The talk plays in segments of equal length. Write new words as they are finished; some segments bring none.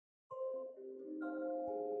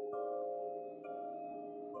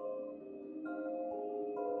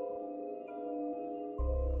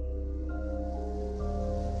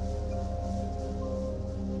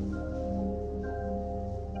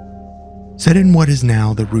Set in what is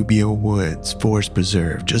now the Rubio Woods Forest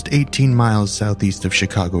Preserve, just 18 miles southeast of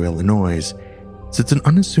Chicago, Illinois, sits an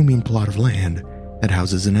unassuming plot of land that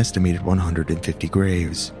houses an estimated 150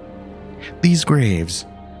 graves. These graves,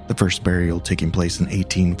 the first burial taking place in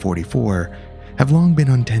 1844, have long been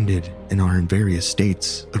untended and are in various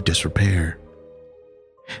states of disrepair.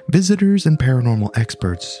 Visitors and paranormal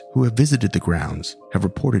experts who have visited the grounds have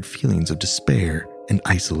reported feelings of despair and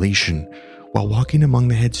isolation while walking among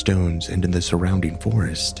the headstones and in the surrounding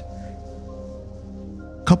forest.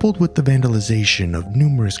 Coupled with the vandalization of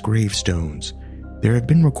numerous gravestones, there have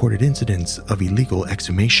been recorded incidents of illegal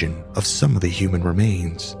exhumation of some of the human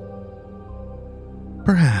remains.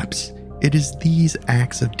 Perhaps it is these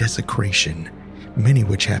acts of desecration, many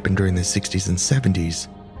which happened during the 60s and 70s,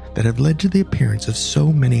 that have led to the appearance of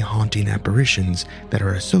so many haunting apparitions that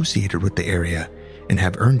are associated with the area and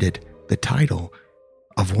have earned it the title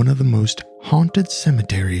of one of the most haunted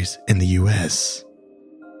cemeteries in the U.S.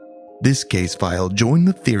 This case file join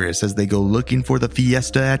the theorists as they go looking for the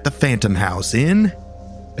fiesta at the Phantom House in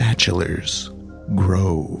Bachelor's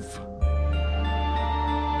Grove.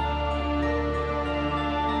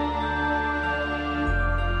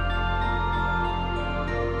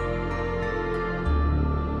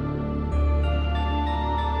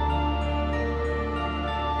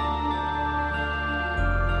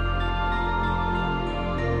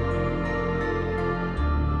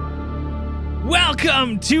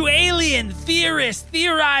 Welcome to Alien Theorist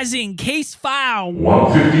Theorizing Case File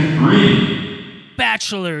 153.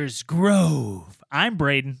 Bachelor's Grove. I'm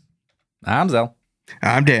Braden. I'm Zell.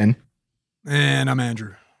 I'm Dan. And I'm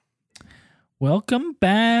Andrew. Welcome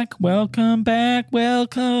back. Welcome back.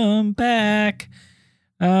 Welcome back.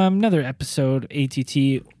 Another episode,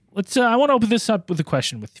 ATT. Let's. I want to open this up with a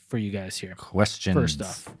question for you guys here. Questions.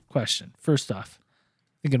 First off,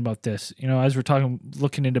 thinking about this, as we're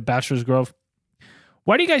looking into Bachelor's Grove,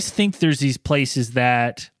 why do you guys think there's these places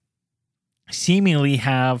that seemingly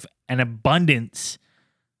have an abundance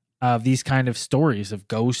of these kind of stories of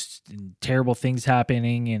ghosts and terrible things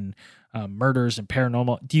happening and murders and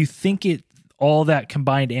paranormal? Do you think it all that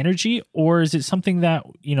combined energy, or is it something that,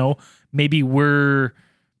 maybe we're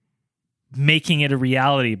making it a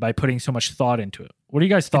reality by putting so much thought into it? What are you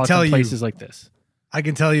guys' thoughts on places like this? I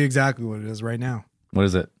can tell you exactly what it is right now. What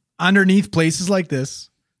is it? Underneath places like this,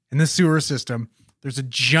 in the sewer system, there's a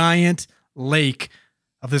giant lake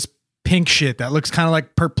of this pink shit that looks kind of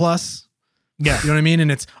like Pert Plus. Yeah. You know what I mean?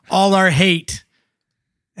 And it's all our hate.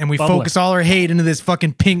 And we focus all our hate into this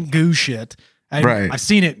fucking pink goo shit. I've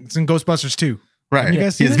seen it. It's in Ghostbusters 2. Right. Have you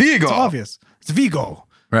guys seen it? Vigo. It's obvious. It's Vigo.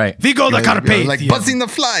 Right. Vigo the Carpathian. Like buzzing the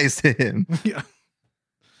flies to him. Yeah.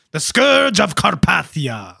 The Scourge of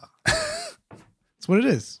Carpathia. That's what it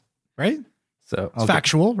is. Right? So It's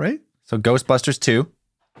factual, right? So Ghostbusters 2.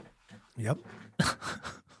 Yep.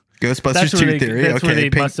 Ghostbusters 2 theory. Okay.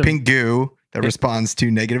 Pink goo that responds to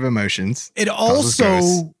negative emotions. It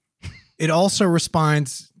also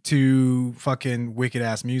responds to fucking wicked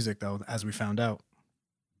ass music, though, as we found out.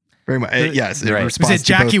 Very much. Yes, it Right. responds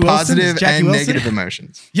to both positive and negative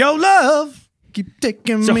emotions. Yo, love, keep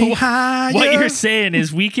taking me higher. What you're saying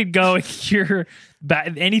is we could go and hear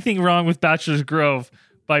anything wrong with Bachelor's Grove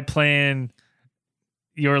by playing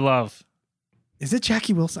Your Love. Is it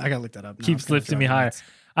Jackie Wilson? I gotta look that up. Keeps lifting me higher.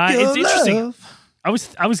 It's interesting. I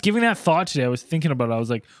was giving that thought today. I was thinking about it. I was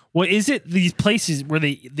like, what is it? These places where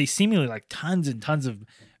they seemingly like tons and tons of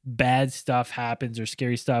bad stuff happens or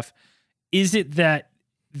scary stuff. Is it that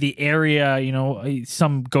the area,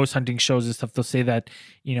 some ghost hunting shows and stuff, they'll say that,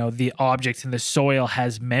 the objects in the soil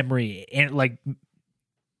has memory and like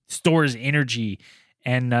stores energy,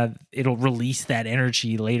 and it'll release that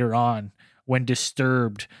energy later on when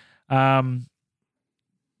disturbed.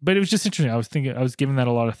 But it was just interesting. I was giving that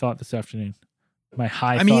a lot of thought this afternoon. My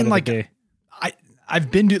high thought of the day. I've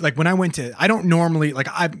been to, like, when I went to, I don't normally, like,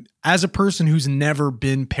 as a person who's never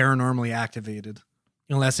been paranormally activated,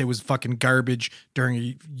 unless it was fucking garbage during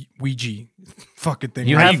a Ouija fucking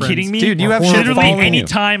thing. Are you kidding me? Dude, you have literally any you.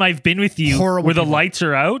 time I've been with you Horrible where the people. lights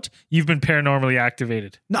are out, you've been paranormally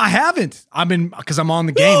activated. No, I haven't. Because I'm on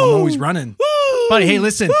the game. I'm always running. Buddy, hey,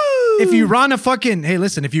 listen. If you run a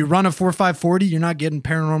 4.540, you're not getting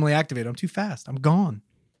paranormally activated. I'm too fast. I'm gone.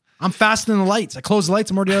 I'm faster than the lights. I close the lights.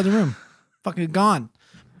 I'm already out of the room. Fucking gone.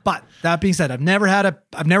 But that being said, I've never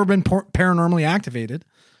been paranormally activated.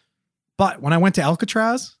 But when I went to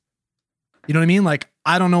Alcatraz, you know what I mean? Like,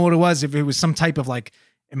 I don't know what it was. If it was some type of like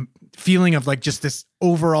feeling of like just this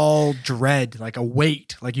overall dread, like a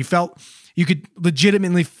weight, like you could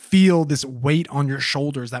legitimately feel this weight on your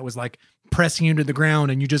shoulders that was like pressing you to the ground.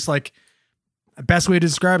 And you just like, the best way to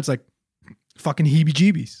describe it's like fucking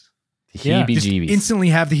heebie-jeebies. Yeah. Just Heebie-jeebies. instantly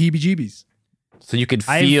have the heebie-jeebies. So you could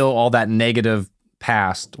I've- feel all that negative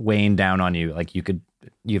past weighing down on you. Like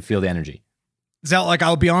you feel the energy. Zell, like,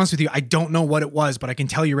 I'll be honest with you, I don't know what it was, but I can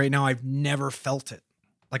tell you right now, I've never felt it.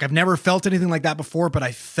 Like, I've never felt anything like that before, but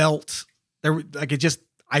I felt there, like, it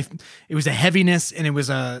was a heaviness, and it was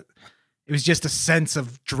just a sense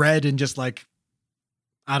of dread, and just like,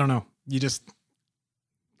 I don't know.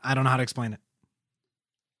 I don't know how to explain it.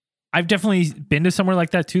 I've definitely been to somewhere like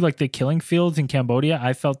that too, like the killing fields in Cambodia.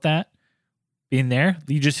 I felt that being there.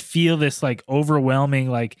 You just feel this like overwhelming,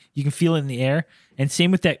 like you can feel it in the air. And same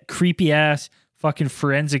with that creepy ass fucking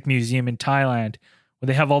forensic museum in Thailand where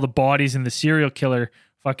they have all the bodies and the serial killer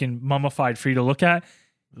fucking mummified for you to look at.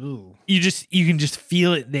 Ooh. You can just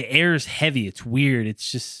feel it. The air is heavy. It's weird.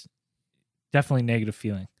 It's just definitely negative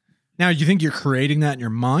feeling. Now, you think you're creating that in your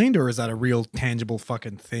mind, or is that a real tangible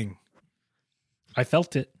fucking thing? I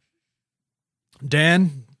felt it.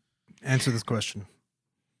 Dan, answer this question.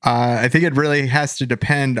 I think it really has to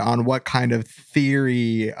depend on what kind of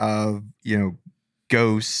theory of,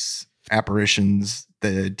 ghosts, apparitions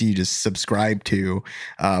that do you just subscribe to,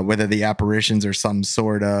 whether the apparitions are some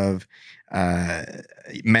sort of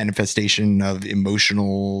manifestation of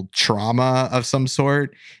emotional trauma of some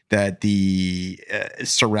sort, that the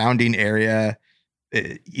surrounding area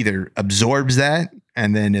either absorbs that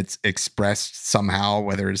and then it's expressed somehow,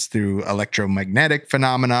 whether it's through electromagnetic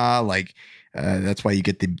phenomena, like that's why you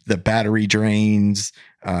get the battery drains,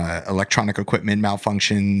 electronic equipment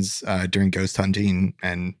malfunctions during ghost hunting,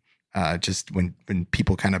 and just when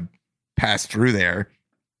people kind of pass through there.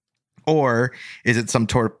 Or is it some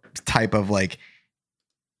type of like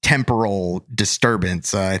temporal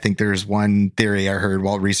disturbance? I think there's one theory I heard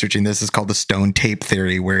while researching this is called the stone tape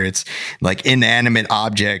theory, where it's like inanimate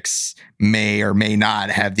objects may or may not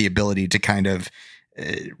have the ability to kind of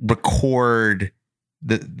record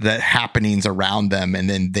the happenings around them, and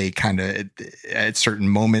then they kind of at certain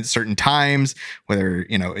moments, certain times, whether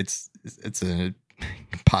it's a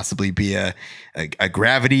possibly be a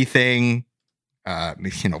gravity thing,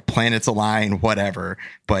 planets align, whatever,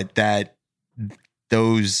 but that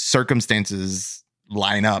those circumstances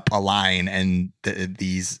align, and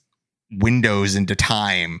these windows into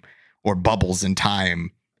time or bubbles in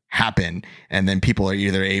time happen, and then people are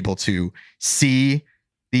either able to see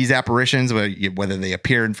these apparitions, whether they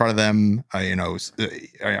appear in front of them,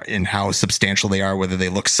 in how substantial they are, whether they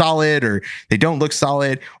look solid or they don't look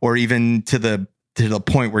solid, or even to the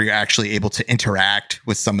point where you're actually able to interact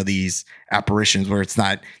with some of these apparitions, where it's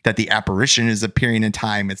not that the apparition is appearing in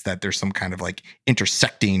time, it's that there's some kind of like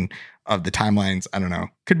intersecting of the timelines. I don't know.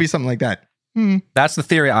 Could be something like that. That's the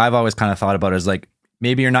theory I've always kind of thought about, is like,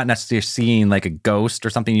 maybe you're not necessarily seeing like a ghost or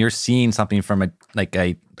something. You're seeing something from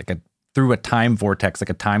a through a time vortex, like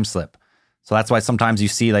a time slip. So that's why sometimes you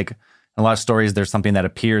see, like, in a lot of stories, there's something that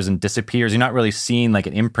appears and disappears. You're not really seeing like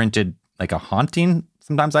an imprinted, like a haunting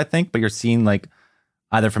sometimes, I think, but you're seeing like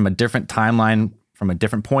either from a different timeline, from a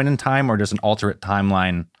different point in time, or just an alternate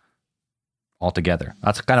timeline altogether.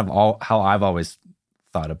 That's kind of how I've always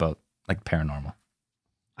thought about like paranormal.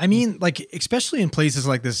 I mean, like, especially in places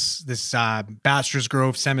like this Bachelor's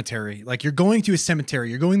Grove Cemetery, like, you're going to a cemetery,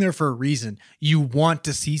 you're going there for a reason. You want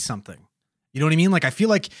to see something. You know what I mean? Like, I feel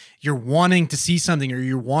like you're wanting to see something, or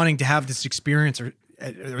you're wanting to have this experience or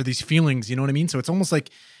these feelings. You know what I mean? So it's almost like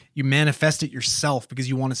you manifest it yourself because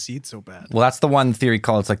you want to see it so bad. Well, that's the one theory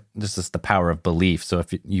called, it's like, this is the power of belief. So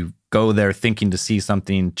if you go there thinking to see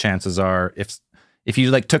something, chances are, if you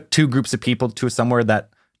like took two groups of people to somewhere that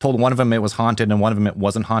told one of them it was haunted and one of them it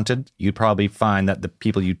wasn't haunted, you'd probably find that the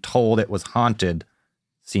people you told it was haunted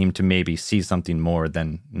seemed to maybe see something more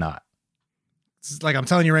than not. It's like, I'm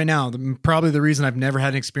telling you right now, probably the reason I've never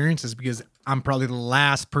had an experience is because I'm probably the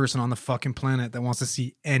last person on the fucking planet that wants to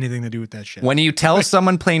see anything to do with that shit. When you tell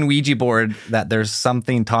someone playing Ouija board that there's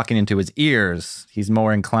something talking into his ears, he's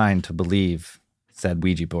more inclined to believe said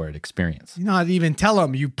Ouija board experience. You not even tell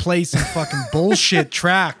them, you play some fucking bullshit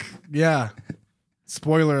track. Yeah.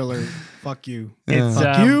 Spoiler alert. Fuck you. It's,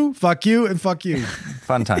 fuck you, and fuck you.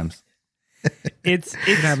 Fun times. It's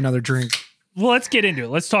You can have another drink. Well, let's get into it.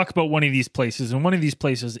 Let's talk about one of these places, and one of these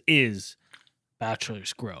places is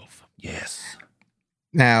Bachelor's Grove. Yes.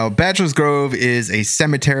 Now, Bachelor's Grove is a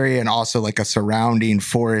cemetery and also like a surrounding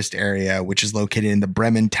forest area, which is located in the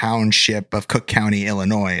Bremen Township of Cook County,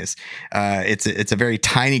 Illinois. It's a very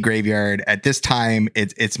tiny graveyard. At this time,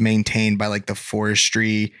 it's maintained by like the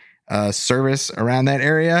forestry service around that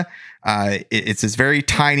area. It's this very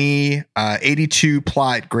tiny 82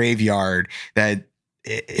 plot graveyard that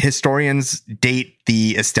historians date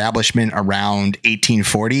the establishment around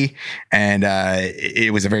 1840, and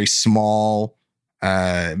it was a very small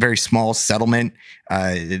very small settlement.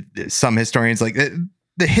 Some historians like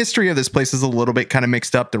the history of this place is a little bit kind of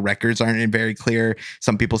mixed up. The records aren't very clear.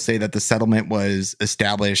 Some people say that the settlement was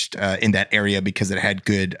established in that area because it had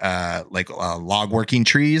good log working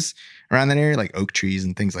trees around that area, like oak trees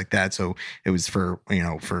and things like that. So it was for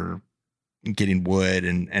getting wood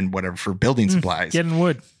and whatever for building supplies. Getting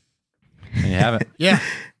wood. There you have it. Yeah.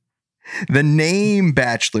 The name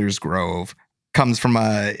Bachelor's Grove comes from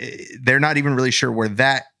they're not even really sure where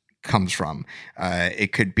that comes from.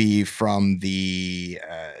 It could be from the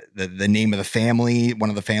name of the family, one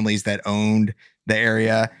of the families that owned the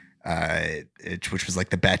area, which was like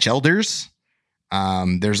the Batchelders.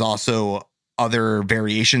 There's also other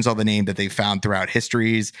variations on the name that they found throughout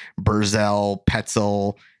histories: Burzel,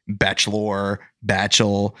 Petzel, Bachelor,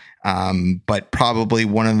 Batchel. But probably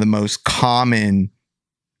one of the most common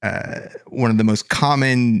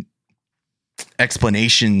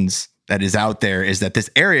explanations that is out there is that this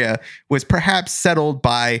area was perhaps settled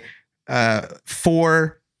by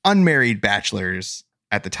 4 unmarried bachelors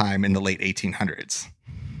at the time in the late 1800s.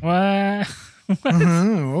 What?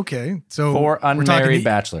 Okay. So 4 unmarried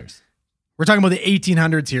bachelors. We're talking about the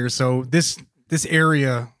 1800s here. So this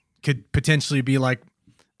area could potentially be like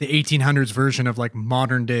the 1800s version of like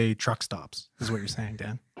modern day truck stops, is what you're saying,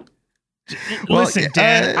 Dan. Listen,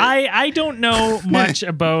 Dan, I don't know much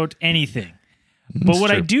about anything. But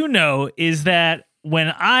what I do know is that when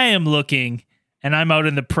I am looking and I'm out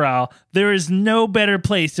in the prowl, there is no better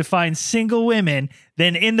place to find single women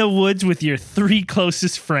than in the woods with your 3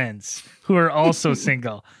 closest friends who are also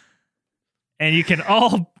single. And you can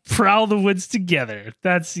all prowl the woods together.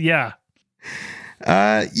 That's, yeah. Should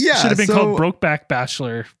have been called Brokeback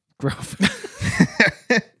Bachelor Grove.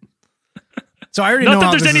 So I already know Not that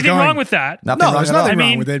how there's this is anything going. wrong with that. Nothing wrong there's at all. nothing I wrong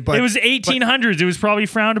mean, with it, but it was 1800s. It was probably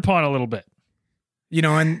frowned upon a little bit. you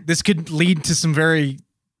know, and this could lead to some very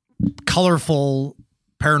colorful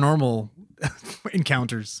paranormal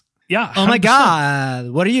encounters. Yeah. Oh my 100%. God,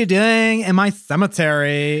 what are you doing in my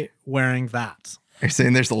cemetery wearing that? You're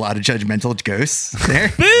saying there's a lot of judgmental ghosts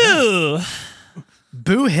there? Boo!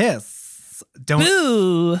 Boo hiss. Don't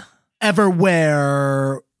Boo! ever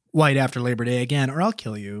wear white after Labor Day again, or I'll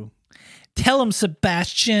kill you. Tell him,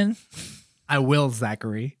 Sebastian. I will,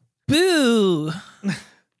 Zachary. Boo!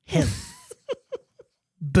 Hiss.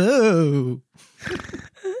 Boo.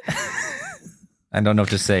 I don't know what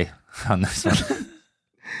to say on this one.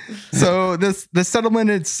 So the settlement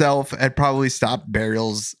itself had probably stopped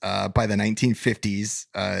burials by the 1950s.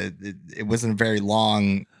 It wasn't very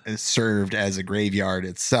long served as a graveyard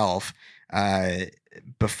itself.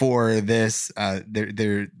 Before this,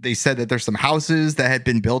 they said that there's some houses that had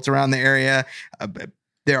been built around the area.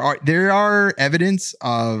 There are evidence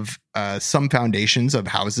of some foundations of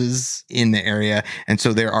houses in the area, and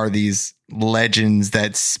so there are these legends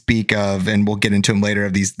that speak of, and we'll get into them later,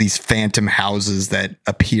 of these phantom houses that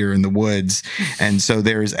appear in the woods. And so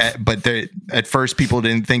at first people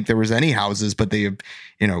didn't think there was any houses, but they have,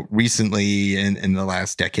 recently in the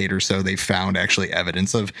last decade or so, they found actually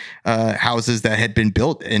evidence of houses that had been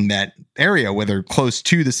built in that area, whether close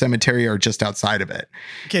to the cemetery or just outside of it.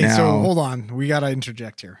 Okay, Now- so hold on. We got to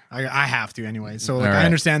interject here. I have to anyway. So like, All right. I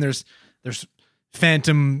understand there's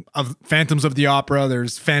Phantoms of the Opera,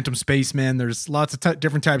 there's Phantom Spacemen, there's lots of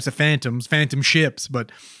different types of phantoms, phantom ships,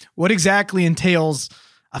 but what exactly entails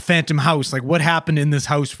a phantom house? Like, what happened in this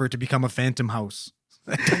house for it to become a phantom house?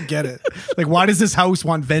 I don't get it. Like, why does this house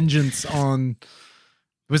want vengeance on?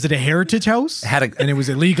 Was it a heritage house? And it was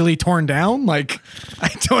illegally torn down? Like, I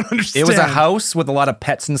don't understand. It was a house with a lot of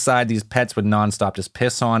pets inside. These pets would nonstop just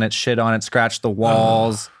piss on it, shit on it, scratch the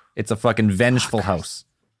walls. It's a fucking vengeful house.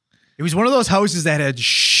 It was one of those houses that had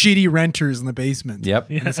shitty renters in the basement. Yep.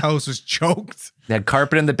 And this house was choked. They had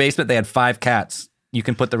carpet in the basement. They had 5 cats. You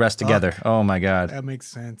can put the rest together. Oh my God. That makes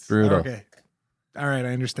sense. Brutal. Okay. All right,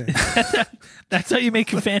 I understand. That's how you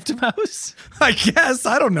make a phantom house? I guess.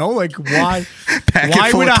 I don't know. Like, why? Packet Why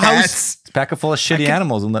full would of a house- cats. It's a packet full of shitty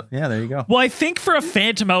animals. Yeah, there you go. Well, I think for a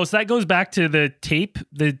phantom house, that goes back to the tape,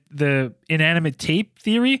 the inanimate tape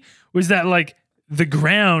theory, was that like the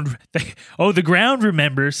ground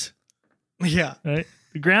remembers, Yeah. right?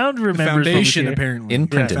 The ground The remembers. what was foundation, here. apparently.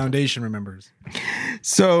 Imprinted. Yeah, foundation remembers.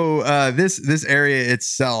 So this area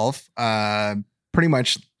itself pretty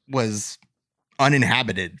much was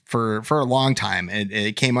uninhabited for a long time.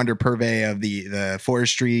 It came under purvey of the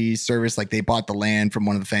forestry service. Like, they bought the land from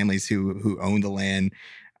one of the families who owned the land.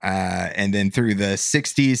 And then through the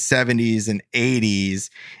 60s, 70s, and 80s,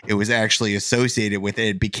 it was actually associated with it.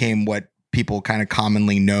 It became what people kind of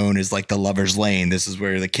commonly known as like the Lover's Lane. This is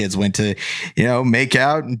where the kids went to, make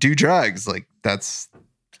out and do drugs. Like, that's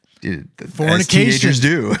as Fornication. teenagers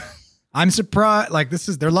do. I'm surprised. Like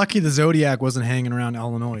they're lucky the Zodiac wasn't hanging around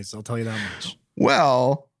Illinois. I'll tell you that much.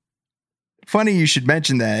 Well, funny you should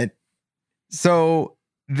mention that. So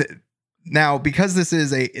now, because this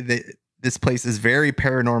is this place is very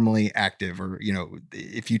paranormally active, or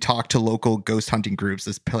if you talk to local ghost hunting groups,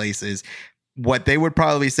 this place is what they would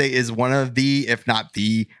probably say is one of the, if not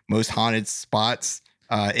the most haunted spots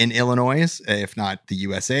in Illinois, if not the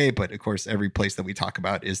USA. But of course, every place that we talk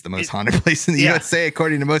about is the most haunted place in the USA,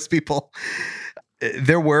 according to most people.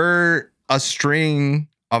 There were a string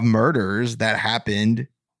of murders that happened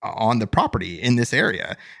on the property in this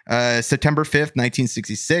area. September 5th,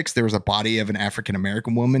 1966, there was a body of an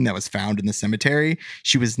African-American woman that was found in the cemetery.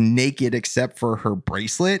 She was naked except for her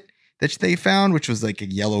bracelet that they found, which was like a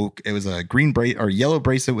green or yellow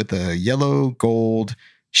bracelet with a yellow gold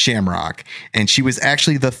shamrock. And she was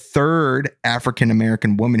actually the third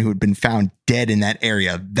African-American woman who had been found dead in that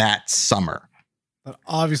area that summer. That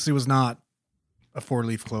obviously was not a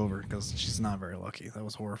 4-leaf clover, because she's not very lucky. That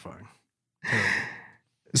was horrifying. Terrible.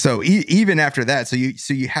 So even after that, so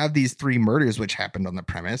you have these 3 murders which happened on the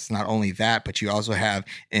premise. Not only that, but you also have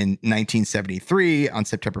in 1973 on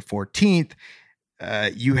September 14th,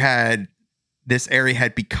 you had this area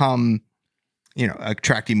had become,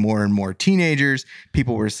 attracting more and more teenagers.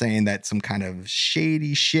 People were saying that some kind of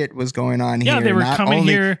shady shit was going on here. Yeah, they were coming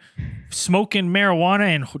here smoking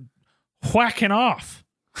marijuana and whacking off.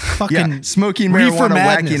 Fucking smoking reefer marijuana,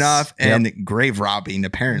 madness. whacking off, and grave robbing,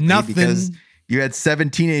 apparently. Nothing. Because you had 7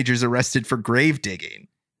 teenagers arrested for grave digging.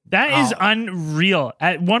 That is unreal.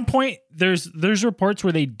 At one point, there's reports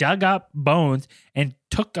where they dug up bones and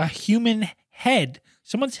took a human head,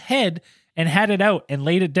 someone's head, and had it out and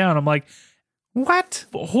laid it down. I'm like, what?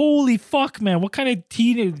 Holy fuck, man! What kind of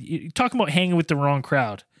teen? You're talking about hanging with the wrong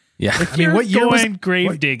crowd. Yeah. If I mean, you're what year was going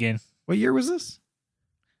grave digging? What year was this?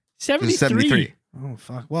 It was 73. Oh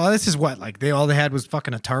fuck. Well, this is what, like, all they had was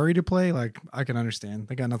fucking Atari to play. Like, I can understand.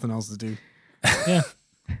 They got nothing else to do. Yeah.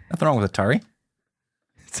 Nothing wrong with Atari.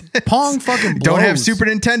 Pong fucking blows. Don't have Super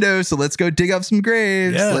Nintendo, so let's go dig up some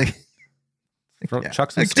graves. Yeah. Like,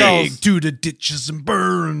 Chuck some Okay. skulls. Dig to the ditches and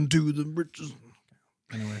burn to the riches.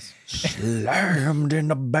 Anyways. Slammed in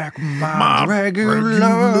the back of my regular.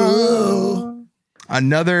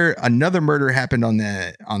 Another murder happened on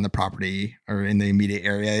the property or in the immediate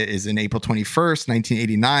area is in April 21st,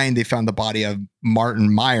 1989. They found the body of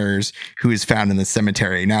Martin Myers, who is found in the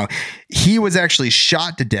cemetery. Now, he was actually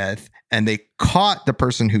shot to death, and they caught the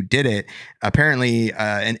person who did it. Apparently,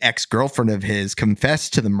 an ex-girlfriend of his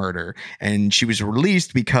confessed to the murder, and she was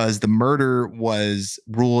released because the murder was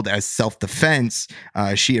ruled as self-defense.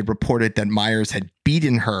 She had reported that Myers had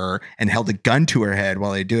beaten her and held a gun to her head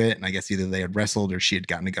while they do it. And I guess either they had wrestled or she had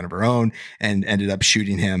gotten a gun of her own and ended up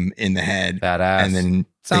shooting him in the head. Badass. And then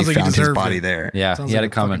Sounds they like he found his deserved body it. there. Yeah, Sounds he had like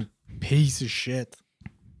it a coming. fucking piece of shit.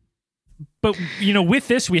 But with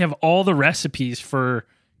this, we have all the recipes for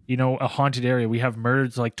a haunted area. We have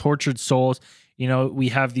murders, like tortured souls. We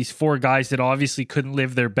have these 4 guys that obviously couldn't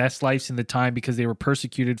live their best lives in the time because they were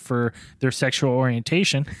persecuted for their sexual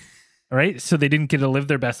orientation. All right, so they didn't get to live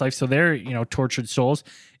their best life. So they're tortured souls.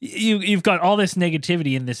 You've got all this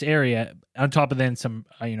negativity in this area. On top of then some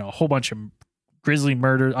a whole bunch of grisly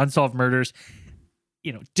murders, unsolved murders.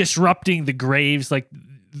 Disrupting the graves. Like,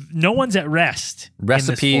 no one's at rest. in this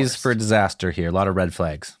Recipes forest. for disaster here. A lot of red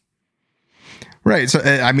flags. Right. So,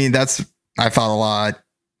 I mean, I thought a lot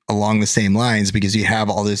along the same lines, because you have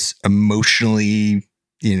all this emotionally,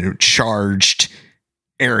 charged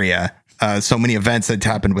area. So many events that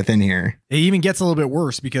happened within here. It even gets a little bit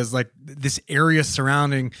worse because, like, this area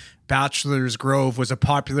surrounding Bachelor's Grove was a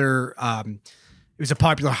popular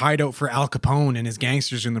hideout for Al Capone and his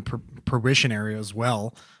gangsters in the Prohibition area as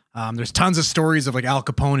well. There's tons of stories of, like, Al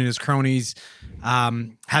Capone and his cronies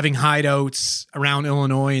having hideouts around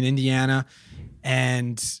Illinois and Indiana,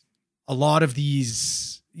 and a lot of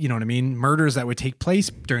these, murders that would take place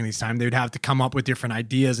during these times, they would have to come up with different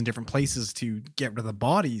ideas and different places to get rid of the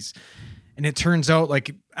bodies. And it turns out,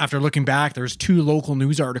 like, after looking back, there's 2 local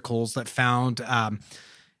news articles that found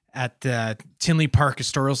at the Tinley Park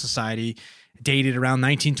Historical Society, dated around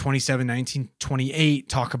 1927, 1928,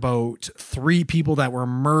 talk about 3 people that were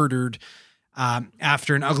murdered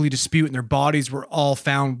after an ugly dispute, and their bodies were all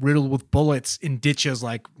found riddled with bullets in ditches,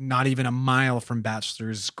 like not even a mile from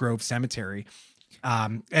Bachelor's Grove Cemetery.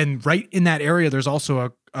 And right in that area, there's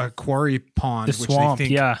also a quarry pond, The swamp, they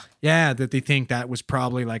think, yeah. that they think that was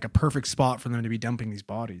probably like a perfect spot for them to be dumping these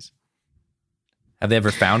bodies. Have they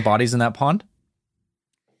ever found bodies in that pond?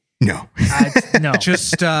 No. No.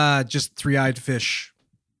 Just 3-eyed fish.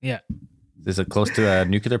 Yeah. Is it close to a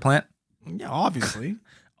nuclear plant? Yeah, obviously.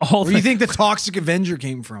 all Where do you think the Toxic Avenger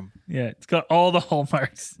came from? Yeah, it's got all the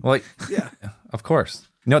hallmarks. Well, Yeah. of course.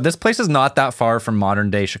 No, this place is not that far from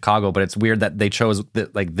modern day Chicago, but it's weird that they chose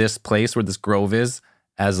like this place where this grove is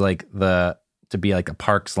as like to be like a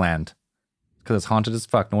parks land because it's haunted as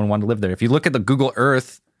fuck. No one wanted to live there. If you look at the Google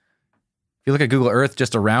Earth,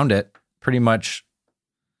 just around it, pretty much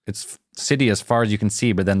it's city as far as you can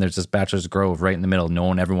see, but then there's this Bachelor's Grove right in the middle. No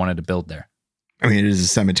one ever wanted to build there. I mean, it is a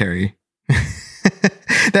cemetery.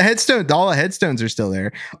 The headstone, all the headstones are still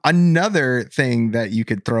there. Another thing that you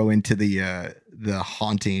could throw into the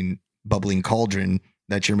haunting bubbling cauldron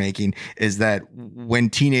that you're making is that when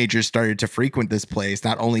teenagers started to frequent this place,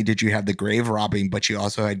 not only did you have the grave robbing, but you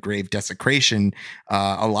also had grave desecration.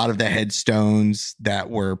 A lot of the headstones that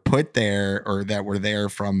were put there or that were there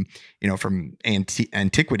from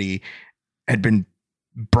antiquity had been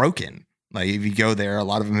broken. Like if you go there, a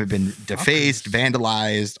lot of them have been defaced,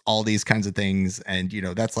 vandalized, all these kinds of things. And,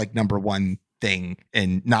 that's like number one thing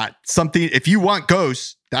and not something. If you want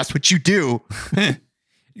ghosts, that's what you do.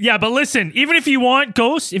 Yeah, but listen, even if you want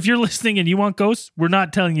ghosts, if you're listening and you want ghosts, we're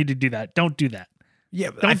not telling you to do that. Don't do that.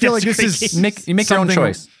 Yeah, but Don't I feel like this desecrate is You make your own something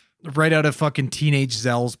choice. right out of fucking Teenage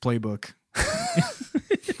Zell's playbook.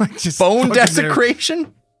 Like just Bone fucking there.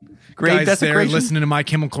 desecration? Grave Guys there desecration? listening to My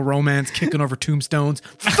Chemical Romance, kicking over tombstones.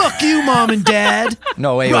 Fuck you, mom and dad.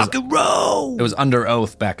 No way. Rock and roll. It was under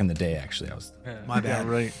oath back in the day, actually. My bad.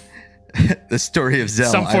 Right. The story of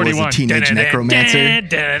Zell. Sum I was 41. a teenage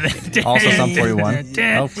necromancer. Also Sum 41.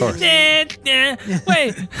 Oh, of course.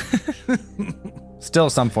 Wait. Still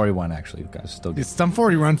Sum 41, actually. You guys still get. Some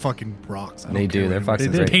 40 Run fucking rocks. I don't They do. care They're what anybody-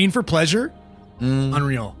 fucking great. Pain for pleasure.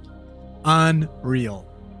 Unreal.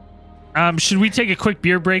 Should we take a quick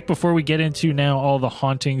beer break before we get into now all the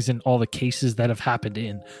hauntings and all the cases that have happened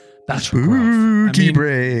in Bachelor Grove? Spooky I mean,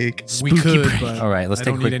 break. We could, break. but All right, let's I take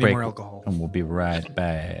a don't quick need break. any more alcohol. And we'll be right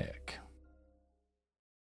back.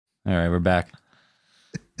 All right, we're back.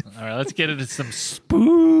 All right, let's get into some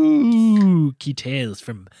spooky tales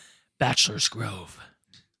from Bachelor's Grove.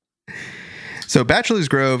 So Bachelor's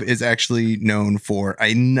Grove is actually known for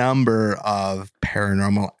a number of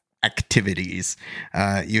paranormal activities.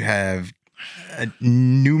 You have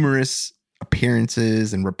numerous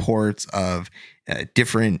appearances and reports of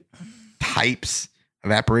different types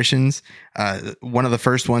of apparitions. One of the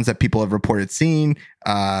first ones that people have reported seeing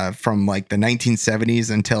from like the 1970s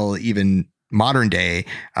until even modern day,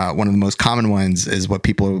 one of the most common ones is what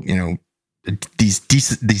people, these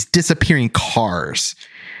disappearing cars.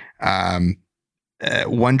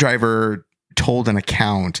 One driver told an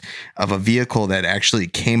account of a vehicle that actually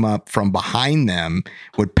came up from behind them,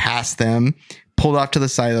 would pass them, pulled off to the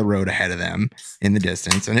side of the road ahead of them in the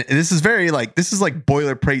distance. And this is like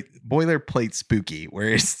boilerplate spooky, where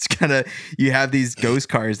it's you have these ghost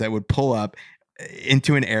cars that would pull up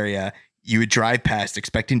into an area, you would drive past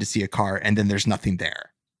expecting to see a car, and then there's nothing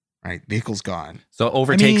there. Right? Vehicle's gone. So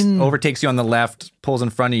overtakes you on the left, pulls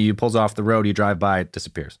in front of you, pulls off the road, you drive by, it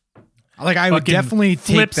disappears. Like I would Fucking definitely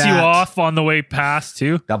take flips that. you off on the way past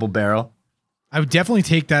too. Double barrel. I would definitely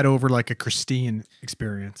take that over like a Christine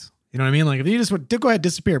experience. You know what I mean? Like if you just would go ahead,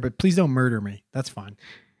 disappear, but please don't murder me. That's fine.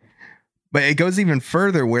 But it goes even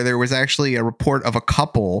further, where there was actually a report of a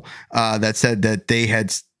couple that said that they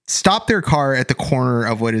had stopped their car at the corner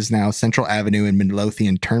of what is now Central Avenue and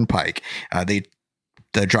Midlothian Turnpike.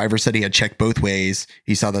 The driver said he had checked both ways.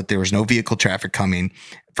 He saw that there was no vehicle traffic coming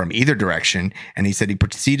from either direction. And he said he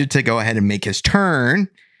proceeded to go ahead and make his turn.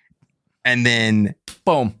 And then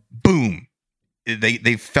boom.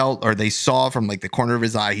 They felt, or they saw from like the corner of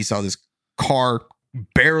his eye, he saw this car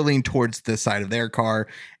barreling towards the side of their car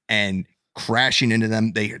and crashing into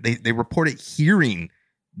them. They reported hearing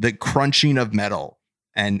the crunching of metal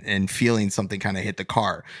and feeling something kind of hit the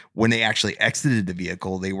car. When they actually exited the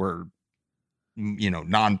vehicle, they were,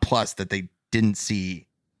 nonplussed that they didn't see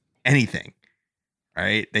anything.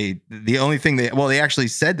 Right? The only thing they actually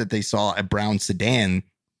said that they saw a brown sedan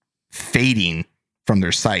fading from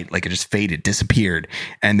their sight, like it just faded, disappeared,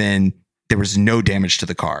 and then there was no damage to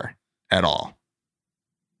the car at all.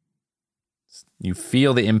 You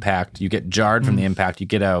feel the impact, you get jarred from the impact, you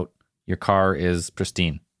get out, your car is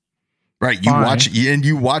pristine. Right.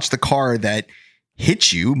 You watch the car that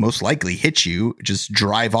hit you, most likely hit you, just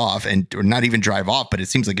drive off, or not even drive off, but it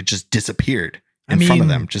seems like it just disappeared in front of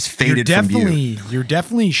them, just faded from view. You're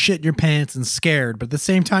definitely shit your pants and scared, but at the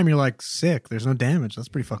same time, you're like sick. There's no damage. That's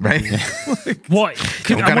pretty fucking Right. cool. What?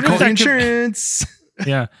 Gotta call the insurance.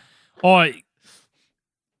 Yeah. Oh,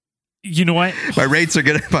 you know what? My rates aren't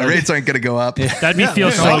gonna go up. That'd be feel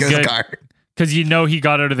Like so this good car. because he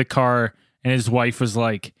got out of the car and his wife was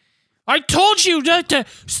like, "I told you not to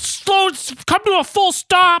come to a full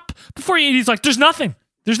stop before you. And he's like, there's nothing.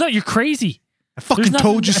 There's not. You're crazy. I fucking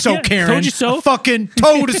told you so, Yeah, Karen. told you so. I fucking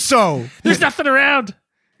told you so. There's nothing around.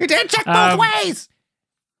 You didn't check both ways.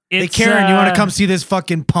 Hey, It's, Karen, you want to come see this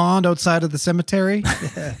fucking pond outside of the cemetery?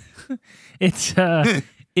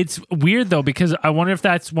 It's weird though, because I wonder if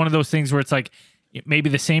that's one of those things where it's like maybe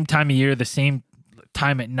the same time of year, the same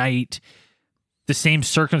time at night, the same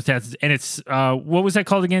circumstances, and it's what was that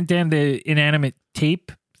called again, Dan? The inanimate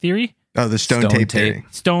tape theory? Oh, the stone tape theory.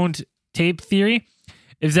 Stoned tape theory?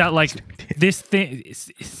 Is that like this thing?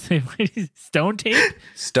 Stone tape?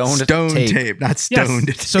 Stoned Stone tape. tape, not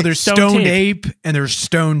stoned. So there's Stone stoned tape. ape and there's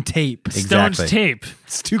stone tape. Stoned Exactly. tape.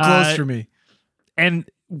 It's too close for me. And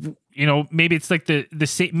you know, maybe it's like the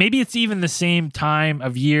same. Maybe it's even the same time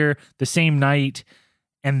of year, the same night,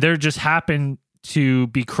 and there just happened to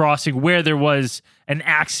be crossing where there was an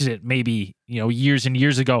accident, maybe years and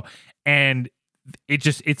years ago, and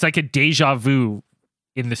it's like a deja vu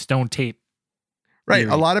in the stone tape. Right.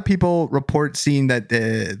 theory. A lot of people report seeing that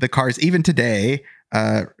the cars, even today,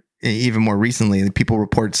 even more recently, people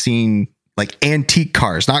report seeing like antique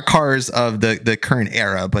cars, not cars of the current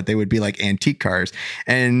era, but they would be like antique cars.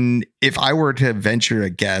 And if I were to venture a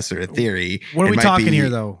guess or a theory, What are it we might talking be- here,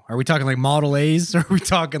 though? Are we talking like Model A's? Or are we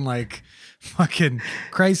talking like fucking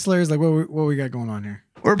Chryslers? Like what we got going on here?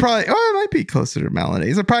 Or probably, it might be closer to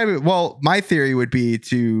Malinaise. Or probably, well, my theory would be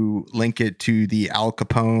to link it to the Al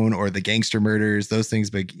Capone or the gangster murders, those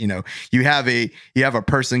things. But you have a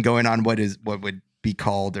person going on what would be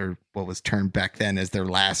called, or what was termed back then as their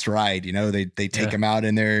last ride. They take them out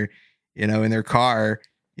in their in their car.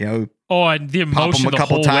 Oh, and the Pop emotion them a the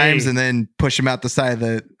couple whole times way. and then push them out the side of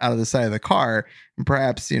the car. And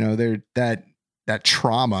perhaps they're that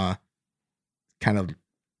trauma kind of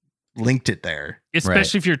linked it there.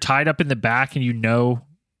 Especially if you're tied up in the back and you know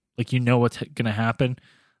what's going to happen,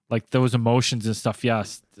 like those emotions and stuff.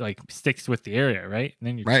 Yes, like sticks with the area, right? And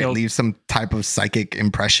then you're Right, killed. leave some type of psychic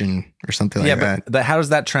impression or something like that. But how does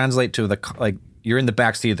that translate to like you're in the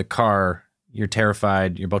backseat of the car, you're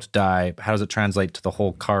terrified, you're about to die. How does it translate to the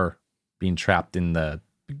whole car being trapped in the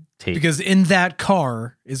tape? Because in that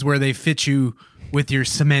car is where they fit you with your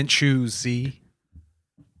cement shoes. See?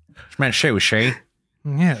 Man, Shay.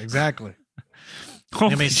 Yeah, exactly.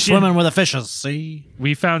 Holy I mean, shit. swimming with the fishes. See?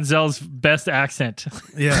 We found Zell's best accent.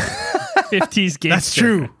 Yeah, 50s gangster. that's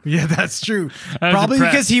true. Yeah, that's true. I was Probably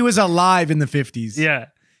impressed. because he was alive in the 50s. Yeah.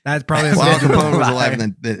 That's probably Well, Al well, Capone was alive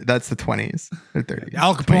in that's the 20s or 30s.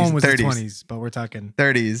 Al Capone was 30s. the 20s, but we're talking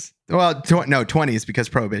 30s. Well, 20s because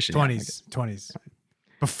prohibition. yeah. 20s.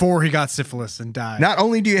 Before he got syphilis and died. Not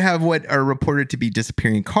only do you have what are reported to be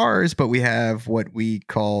disappearing cars, but we have what we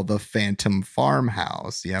call the phantom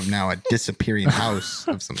farmhouse. You have now a disappearing house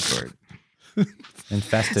of some sort.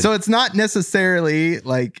 Infested. So it's not necessarily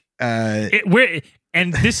like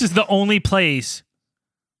And this is the only place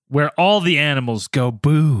where all the animals go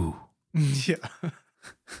boo. Yeah.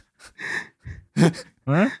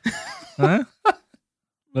 Huh?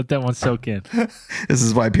 Let that one soak in. this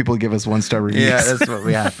is why people give us 1-star reviews. yeah, that's what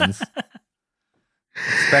happens.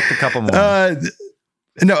 Expect a couple more.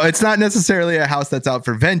 No, it's not necessarily a house that's out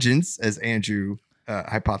for vengeance, as Andrew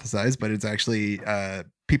hypothesized, but it's actually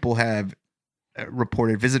people have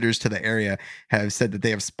reported, visitors to the area have said that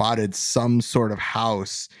they have spotted some sort of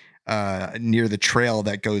house near the trail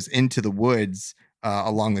that goes into the woods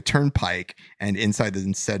along the turnpike and inside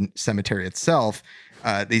the cemetery itself.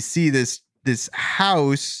 They see this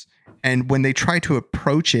house, and when they try to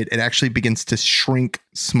approach it, it actually begins to shrink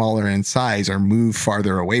smaller in size or move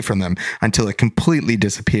farther away from them until it completely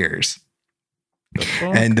disappears.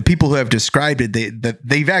 And the people who have described it,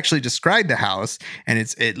 they've actually described the house, and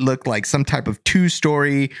it looked like some type of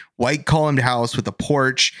 2-story white columned house with a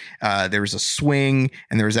porch. There was a swing,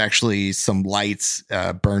 and there was actually some lights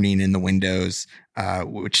burning in the windows,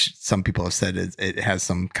 which some people have said it has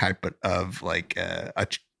some type of like a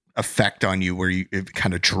effect on you where it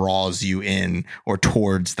kind of draws you in or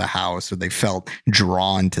towards the house, or they felt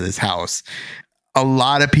drawn to this house. A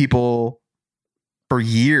lot of people for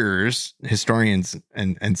years, historians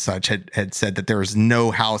and such had said that there was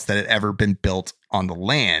no house that had ever been built on the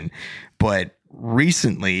land. But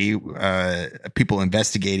recently, people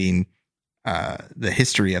investigating the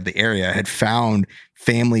history of the area had found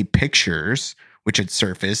family pictures which had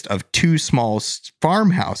surfaced of 2 small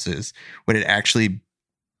farmhouses which had actually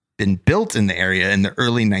been built in the area in the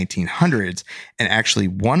early 1900s. And actually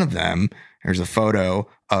one of them, there's a photo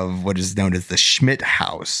of what is known as the Schmidt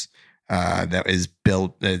House that is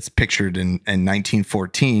built, it's pictured in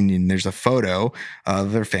 1914. And there's a photo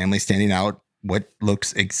of their family standing out what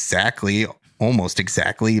looks almost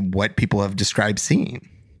exactly what people have described seeing.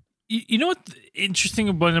 You know what the interesting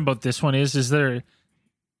about this one is there,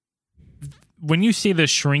 when you see the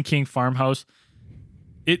shrinking farmhouse,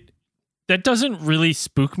 that doesn't really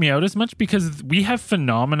spook me out as much because we have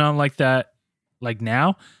phenomenon like that. Like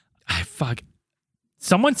now,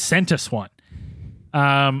 someone sent us one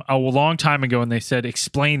a long time ago, and they said,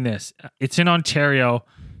 "Explain this." It's in Ontario,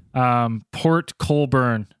 Port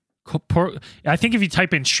Colborne. I think if you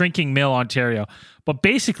type in "shrinking mill Ontario," but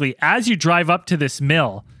basically, as you drive up to this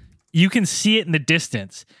mill, you can see it in the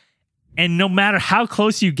distance, and no matter how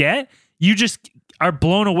close you get, you just are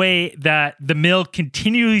blown away that the mill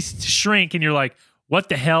continues to shrink, and you're like, "What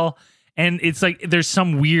the hell?" And it's like there's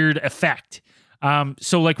some weird effect.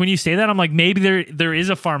 So like when you say that, I'm like, maybe there is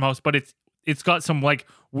a farmhouse, but it's got some like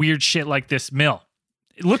weird shit like this mill.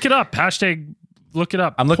 Look it up. Hashtag look it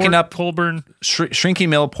up. I'm looking up Colborne. Shrinking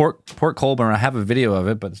Mill, Port Colborne. I have a video of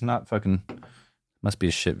it, but it's not fucking. Must be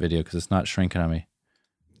a shit video because it's not shrinking on me.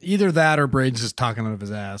 Either that or Braden's just talking out of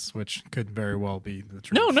his ass, which could very well be the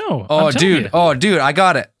truth. No. Oh, dude, I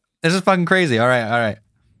got it. This is fucking crazy. All right.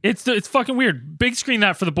 It's fucking weird. Big screen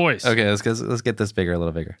that for the boys. Okay, let's get this bigger, a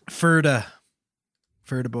little bigger. Ferda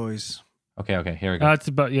boys. Okay, here we go. That's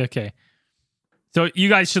about okay. So you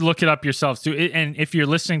guys should look it up yourselves too. And if you're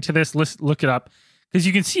listening to this, look it up because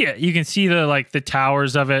you can see it. You can see the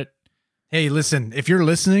towers of it. Hey, listen, if you're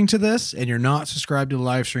listening to this and you're not subscribed to the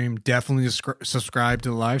live stream, definitely subscribe to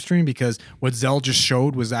the live stream because what Zell just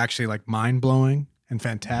showed was actually like mind-blowing and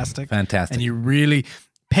fantastic. And you really,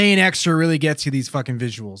 paying extra really gets you these fucking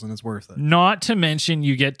visuals and it's worth it. Not to mention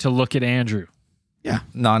you get to look at Andrew. Yeah.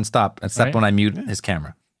 Nonstop, except Right? when I mute his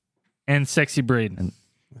camera. And Sexy Braden.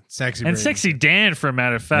 Sexy And Braden. Sexy Dan, for a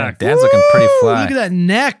matter of fact. Yeah, Dan's looking pretty fly. Look at that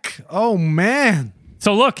neck. Oh, man.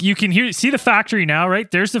 So look, you can see the factory now, right?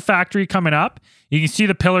 There's the factory coming up. You can see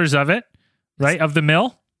the pillars of it, right? Of the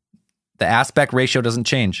mill. The aspect ratio doesn't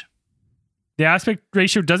change. The aspect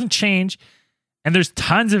ratio doesn't change. And there's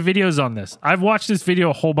tons of videos on this. I've watched this video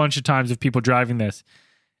a whole bunch of times of people driving this.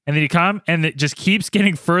 And then you come and it just keeps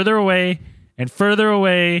getting further away and further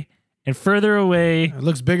away and further away. It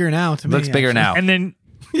looks bigger now to me. Looks bigger now. And then,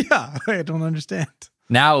 Yeah, I don't understand.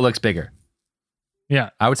 Now it looks bigger. yeah.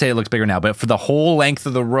 I would say it looks bigger now, but for the whole length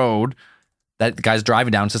of the road that the guy's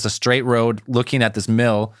driving down, it's just a straight road looking at this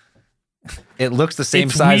mill. It looks the same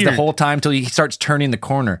It's size the weird. whole time till he starts turning the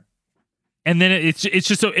corner. And then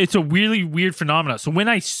it's a really weird phenomenon. So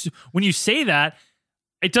when you say that,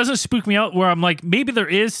 it doesn't spook me out where I'm like, maybe there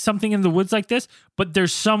is something in the woods like this, but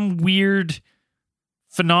there's some weird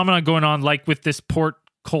phenomenon going on, like with this Port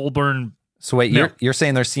Colborne. So wait, No. you're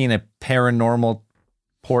saying they're seeing a paranormal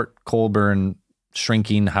Port Colborne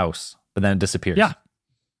shrinking house, but then it disappears. Yeah.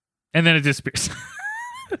 And then it disappears.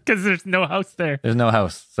 Because there's no house there. There's no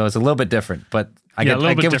house. So it's a little bit different, but I get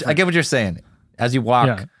what you're saying. As you walk,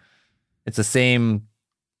 Yeah. it's the same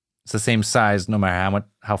size no matter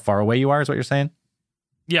how far away you are, is what you're saying?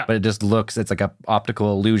 Yeah. But it just looks, it's like a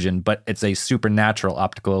optical illusion, but it's a supernatural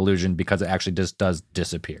optical illusion because it actually just does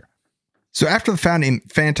disappear. So after the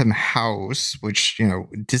Phantom House, which,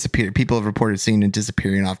 disappeared, people have reported seeing it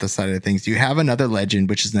disappearing off the side of things. You have another legend,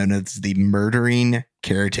 which is known as the murdering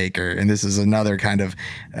caretaker. And this is another kind of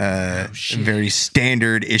very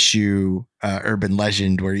standard issue urban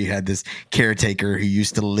legend where you had this caretaker who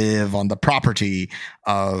used to live on the property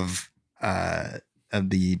of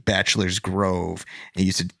the Bachelor's Grove and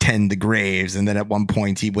used to tend the graves. And then at one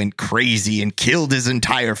point he went crazy and killed his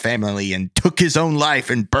entire family and took his own life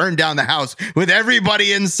and burned down the house with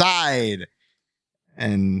everybody inside.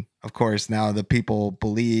 And of course, now the people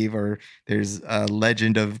believe, or there's a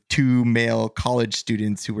legend of two male college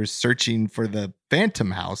students who were searching for the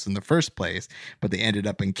Phantom House in the first place, but they ended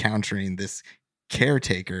up encountering this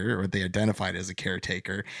caretaker, or they identified as a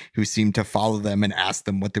caretaker, who seemed to follow them and ask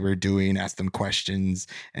them what they were doing, ask them questions,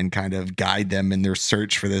 and kind of guide them in their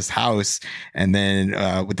search for this house. And then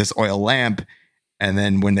with this oil lamp, and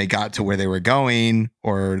then when they got to where they were going,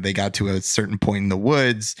 or they got to a certain point in the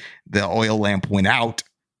woods, the oil lamp went out,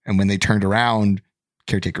 and when they turned around,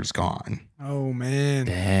 caretaker's gone. Oh, man.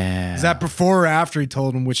 Damn. Is that before or after he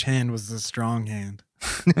told him which hand was the strong hand?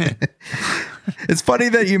 It's funny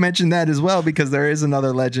that you mentioned that as well, because there is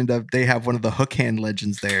another legend of they have one of the hook hand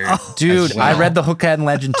legends there. Dude, as well. I read the hook hand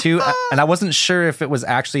legend too, and I wasn't sure if it was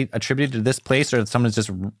actually attributed to this place or if someone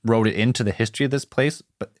just wrote it into the history of this place.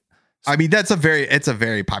 But I mean, it's a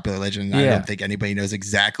very popular legend. I Yeah. don't think anybody knows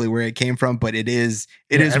exactly where it came from, but it is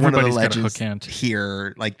one of the everybody's got a legends hook hand.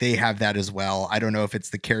 here. Like they have that as well. I don't know if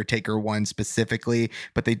it's the caretaker one specifically,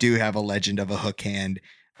 but they do have a legend of a hook hand.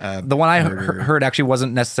 the one I murder. heard actually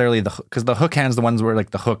wasn't necessarily because the hook hand's the ones where like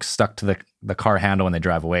the hook stuck to the car handle when they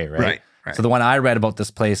drive away, right? Right. Right. So the one I read about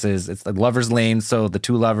this place is it's the lovers lane. So the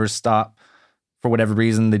two lovers stop for whatever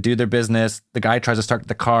reason. They do their business. The guy tries to start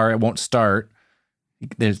the car. It won't start.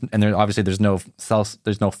 Obviously there's no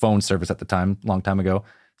phone service at the time, long time ago.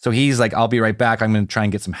 So he's like, I'll be right back. I'm going to try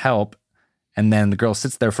and get some help. And then the girl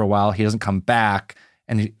sits there for a while. He doesn't come back.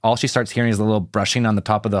 And all she starts hearing is a little brushing on the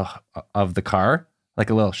top of the car, like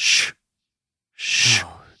a little shh, shh.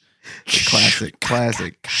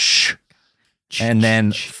 Classic. Shh. And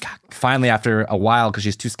then finally, after a while, because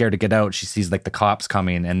she's too scared to get out, she sees like the cops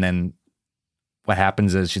coming. And then what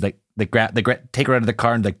happens is she's like, they take her out of the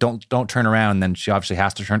car and like, don't turn around. And then she obviously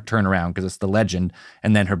has to turn around because it's the legend.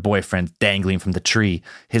 And then her boyfriend dangling from the tree,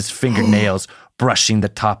 his fingernails brushing the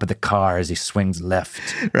top of the car as he swings left.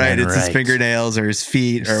 Right, it's his right. fingernails or his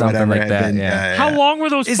feet or Something whatever. like that, yeah. How long were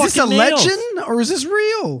those? Is fucking this a nails? legend or is this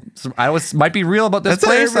real? So might be real about this That's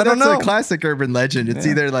place. I don't know. a classic urban legend. It's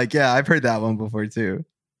either like, I've heard that one before too.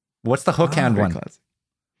 What's the hook hand Very one? classic.